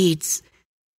his deeds,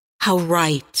 how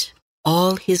right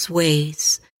all his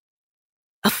ways.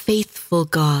 A faithful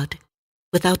God,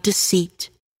 without deceit,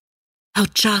 how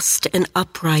just and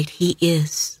upright he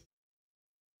is.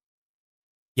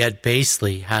 Yet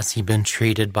basely has he been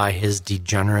treated by his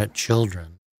degenerate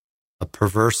children, a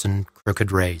perverse and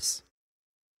crooked race.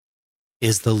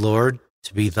 Is the Lord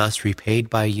to be thus repaid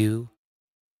by you,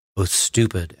 O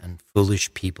stupid and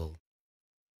foolish people?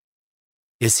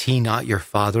 Is he not your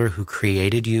Father who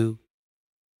created you?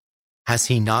 Has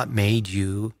he not made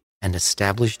you and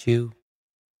established you?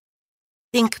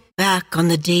 Think back on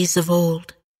the days of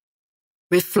old.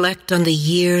 Reflect on the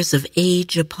years of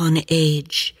age upon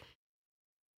age.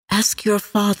 Ask your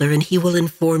father, and he will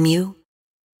inform you.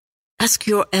 Ask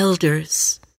your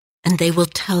elders, and they will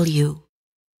tell you.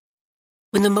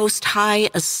 When the Most High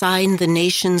assigned the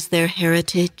nations their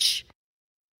heritage,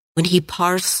 when he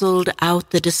parceled out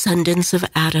the descendants of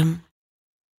Adam,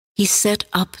 he set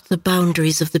up the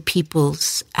boundaries of the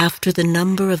peoples after the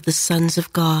number of the sons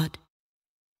of God,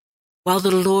 while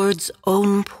the Lord's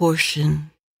own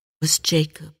portion was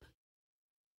Jacob.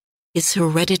 His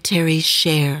hereditary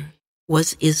share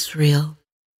was Israel.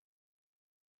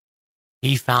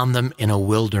 He found them in a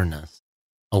wilderness,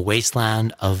 a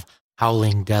wasteland of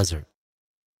howling desert.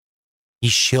 He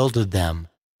shielded them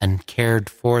and cared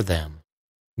for them,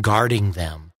 guarding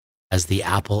them as the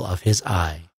apple of his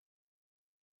eye.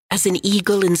 As an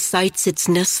eagle incites its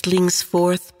nestlings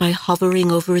forth by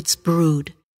hovering over its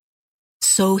brood,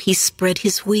 so he spread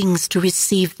his wings to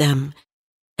receive them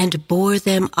and bore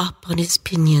them up on his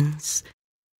pinions.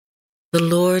 The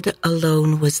Lord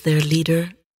alone was their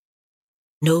leader.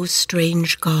 no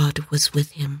strange god was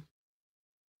with him.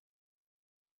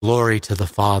 Glory to the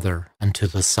Father, and to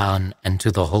the Son, and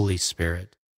to the Holy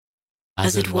Spirit.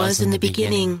 As it was in the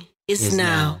beginning, is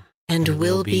now, and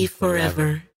will be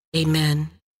forever. Amen.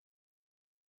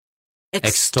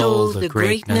 Extol the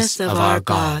greatness of our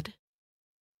God.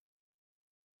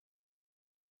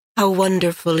 How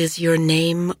wonderful is your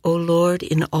name, O Lord,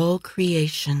 in all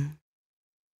creation.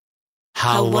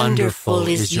 How wonderful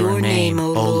is your name,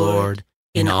 O Lord,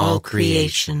 in all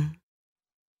creation.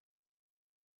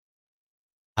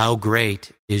 How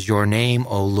great is your name,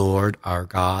 O Lord, our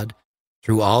God,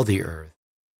 through all the earth.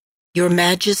 Your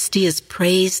majesty is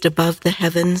praised above the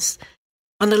heavens.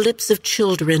 On the lips of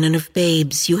children and of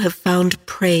babes you have found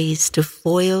praise to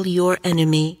foil your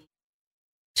enemy,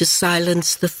 to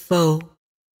silence the foe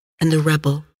and the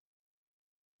rebel.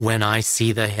 When I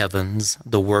see the heavens,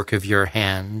 the work of your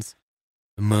hands,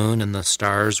 the moon and the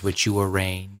stars which you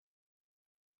arrange,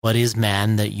 what is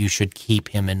man that you should keep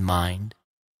him in mind?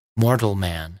 Mortal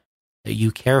man, that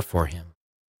you care for him.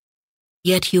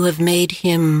 Yet you have made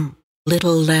him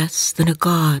little less than a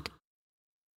god.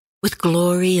 With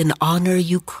glory and honor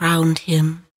you crowned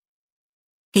him,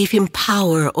 gave him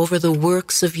power over the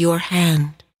works of your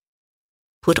hand,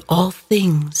 put all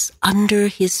things under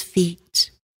his feet.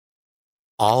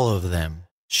 All of them,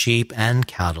 sheep and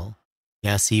cattle,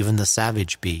 yes, even the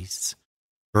savage beasts,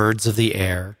 birds of the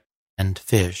air, and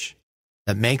fish,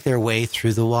 that make their way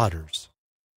through the waters.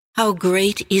 How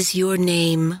great is your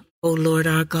name, O Lord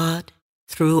our God,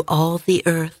 through all the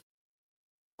earth.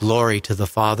 Glory to the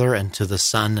Father, and to the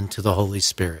Son, and to the Holy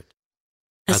Spirit.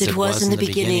 As it was in the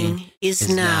beginning, is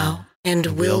now, and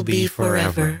will be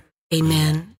forever.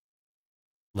 Amen.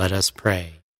 Let us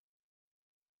pray.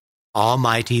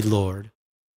 Almighty Lord,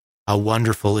 how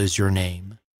wonderful is your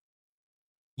name.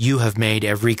 You have made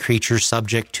every creature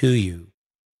subject to you.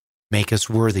 Make us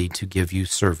worthy to give you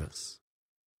service.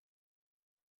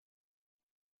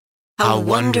 How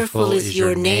wonderful is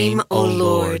your name, O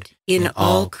Lord, in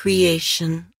all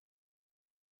creation.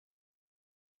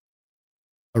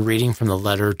 A reading from the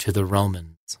letter to the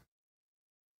Romans.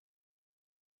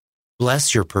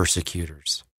 Bless your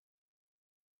persecutors.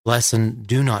 Bless and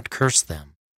do not curse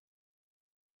them.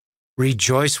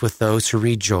 Rejoice with those who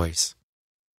rejoice.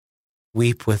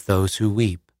 Weep with those who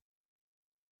weep.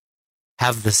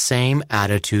 Have the same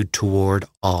attitude toward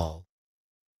all.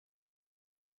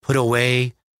 Put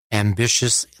away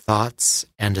ambitious thoughts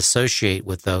and associate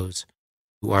with those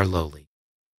who are lowly.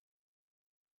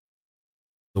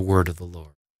 The word of the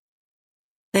Lord.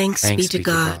 Thanks be to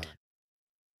God.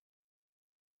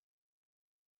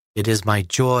 It is my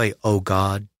joy, O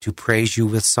God, to praise you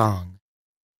with song.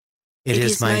 It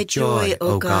is my joy,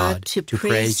 O God, to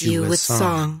praise you with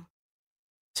song.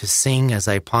 To sing as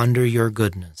I ponder your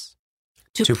goodness.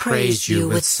 To praise you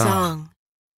with song.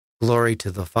 Glory to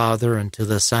the Father, and to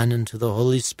the Son, and to the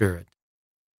Holy Spirit.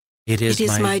 It is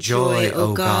my joy,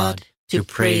 O God, to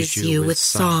praise you with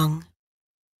song.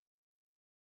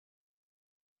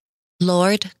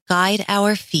 Lord, guide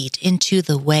our feet into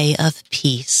the way of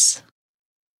peace.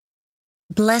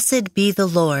 Blessed be the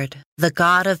Lord, the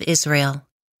God of Israel.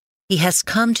 He has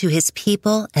come to his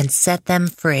people and set them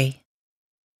free.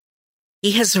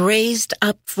 He has raised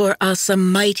up for us a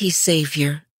mighty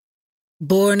Savior,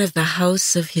 born of the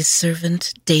house of his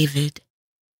servant David.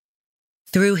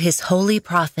 Through his holy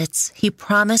prophets, he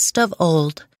promised of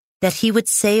old that he would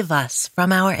save us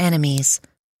from our enemies,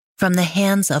 from the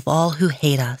hands of all who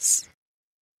hate us.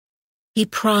 He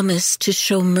promised to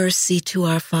show mercy to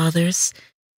our fathers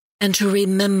and to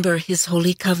remember his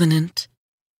holy covenant.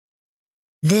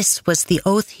 This was the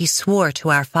oath he swore to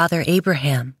our father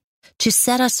Abraham, to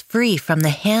set us free from the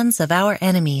hands of our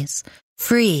enemies,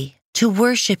 free to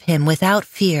worship him without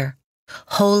fear,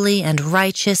 holy and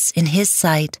righteous in his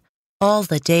sight all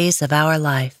the days of our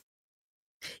life.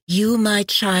 You, my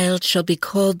child, shall be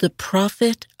called the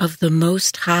prophet of the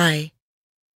Most High,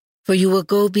 for you will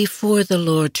go before the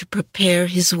Lord to prepare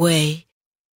his way,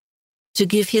 to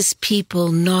give his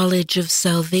people knowledge of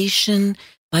salvation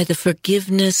by the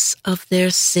forgiveness of their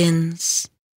sins.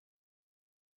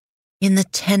 In the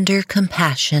tender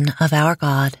compassion of our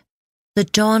God, the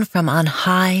dawn from on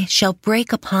high shall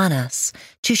break upon us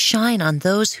to shine on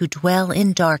those who dwell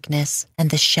in darkness and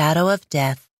the shadow of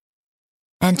death,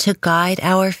 and to guide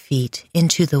our feet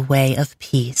into the way of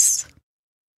peace.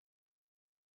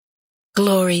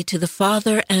 Glory to the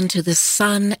Father, and to the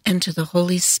Son, and to the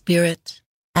Holy Spirit.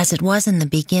 As it was in the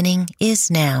beginning, is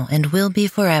now, and will be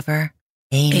forever.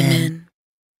 Amen. Amen.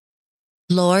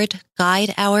 Lord,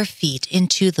 guide our feet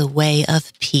into the way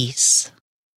of peace.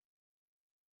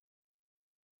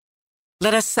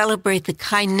 Let us celebrate the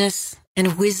kindness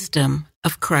and wisdom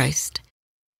of Christ.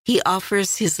 He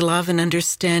offers his love and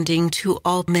understanding to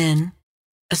all men,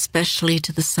 especially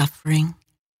to the suffering.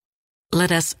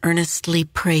 Let us earnestly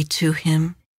pray to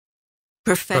him.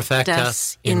 Perfect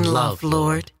us in love,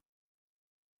 Lord.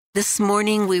 This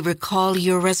morning we recall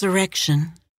your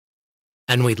resurrection.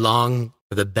 And we long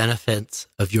for the benefits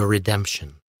of your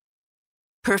redemption.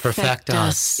 Perfect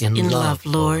us in love,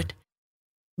 Lord.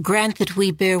 Grant that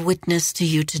we bear witness to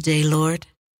you today, Lord.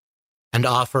 And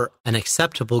offer an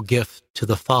acceptable gift to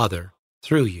the Father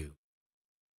through you.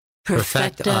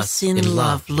 Perfect us in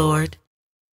love, Lord.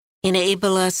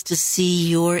 Enable us to see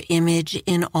your image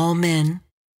in all men.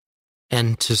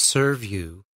 And to serve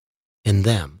you in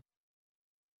them.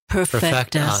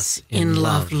 Perfect us in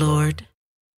love, Lord.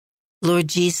 Lord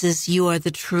Jesus, you are the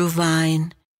true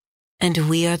vine, and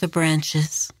we are the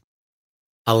branches.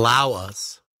 Allow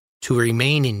us to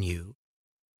remain in you,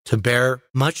 to bear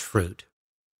much fruit,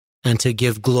 and to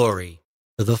give glory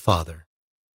to the Father.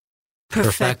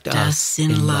 Perfect us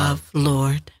in love,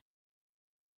 Lord.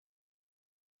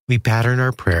 We pattern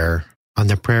our prayer on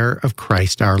the prayer of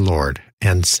Christ our Lord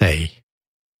and say,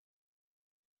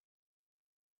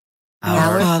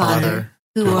 Our Father,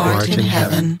 who art in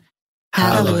heaven,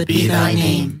 hallowed be thy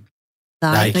name.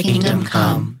 Thy kingdom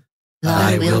come,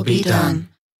 thy will be done,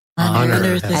 on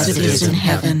earth as it is in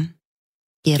heaven.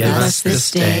 Give us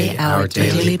this day our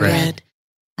daily bread,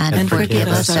 and forgive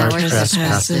us our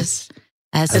trespasses,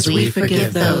 as we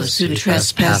forgive those who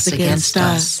trespass against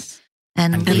us.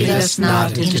 And lead us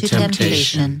not into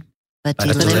temptation, but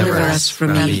deliver us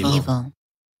from evil.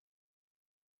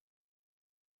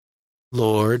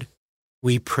 Lord,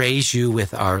 we praise you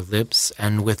with our lips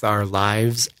and with our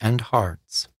lives and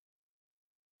hearts.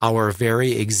 Our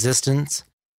very existence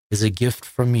is a gift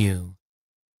from you.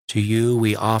 To you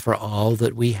we offer all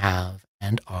that we have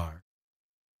and are.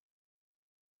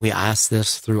 We ask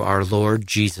this through our Lord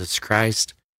Jesus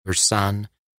Christ, your Son,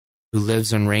 who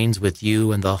lives and reigns with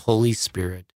you and the Holy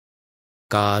Spirit,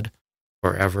 God,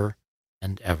 forever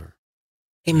and ever.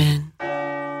 Amen.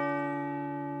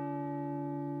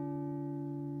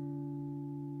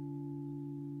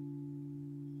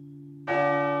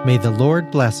 May the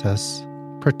Lord bless us,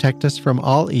 protect us from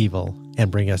all evil, and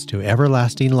bring us to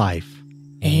everlasting life.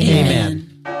 Amen.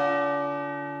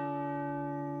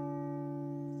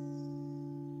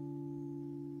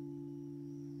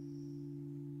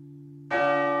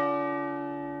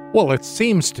 Well, it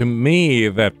seems to me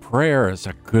that prayer is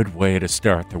a good way to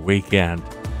start the weekend.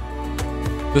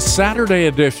 The Saturday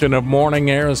edition of Morning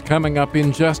Air is coming up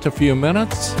in just a few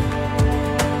minutes.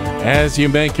 As you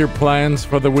make your plans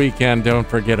for the weekend, don't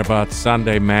forget about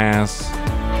Sunday Mass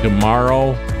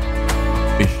tomorrow.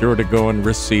 Be sure to go and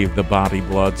receive the body,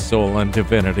 blood, soul, and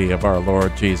divinity of our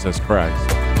Lord Jesus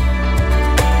Christ.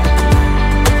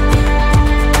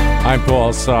 I'm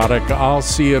Paul Sadek. I'll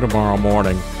see you tomorrow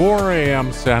morning, 4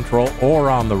 a.m. Central,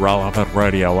 or on the Relevant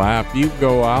Radio app. You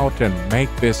go out and make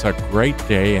this a great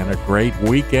day and a great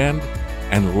weekend,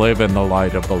 and live in the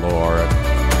light of the Lord.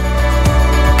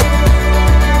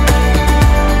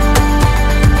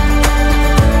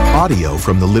 Audio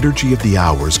from the Liturgy of the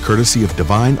Hours, courtesy of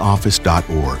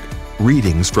DivineOffice.org.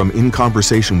 Readings from In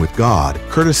Conversation with God,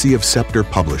 courtesy of Scepter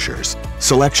Publishers.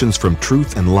 Selections from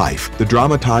Truth and Life, the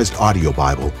dramatized audio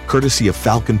Bible, courtesy of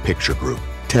Falcon Picture Group.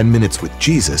 10 Minutes with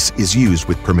Jesus is used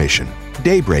with permission.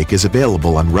 Daybreak is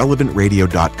available on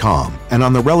RelevantRadio.com and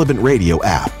on the Relevant Radio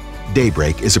app.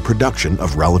 Daybreak is a production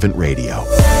of Relevant Radio.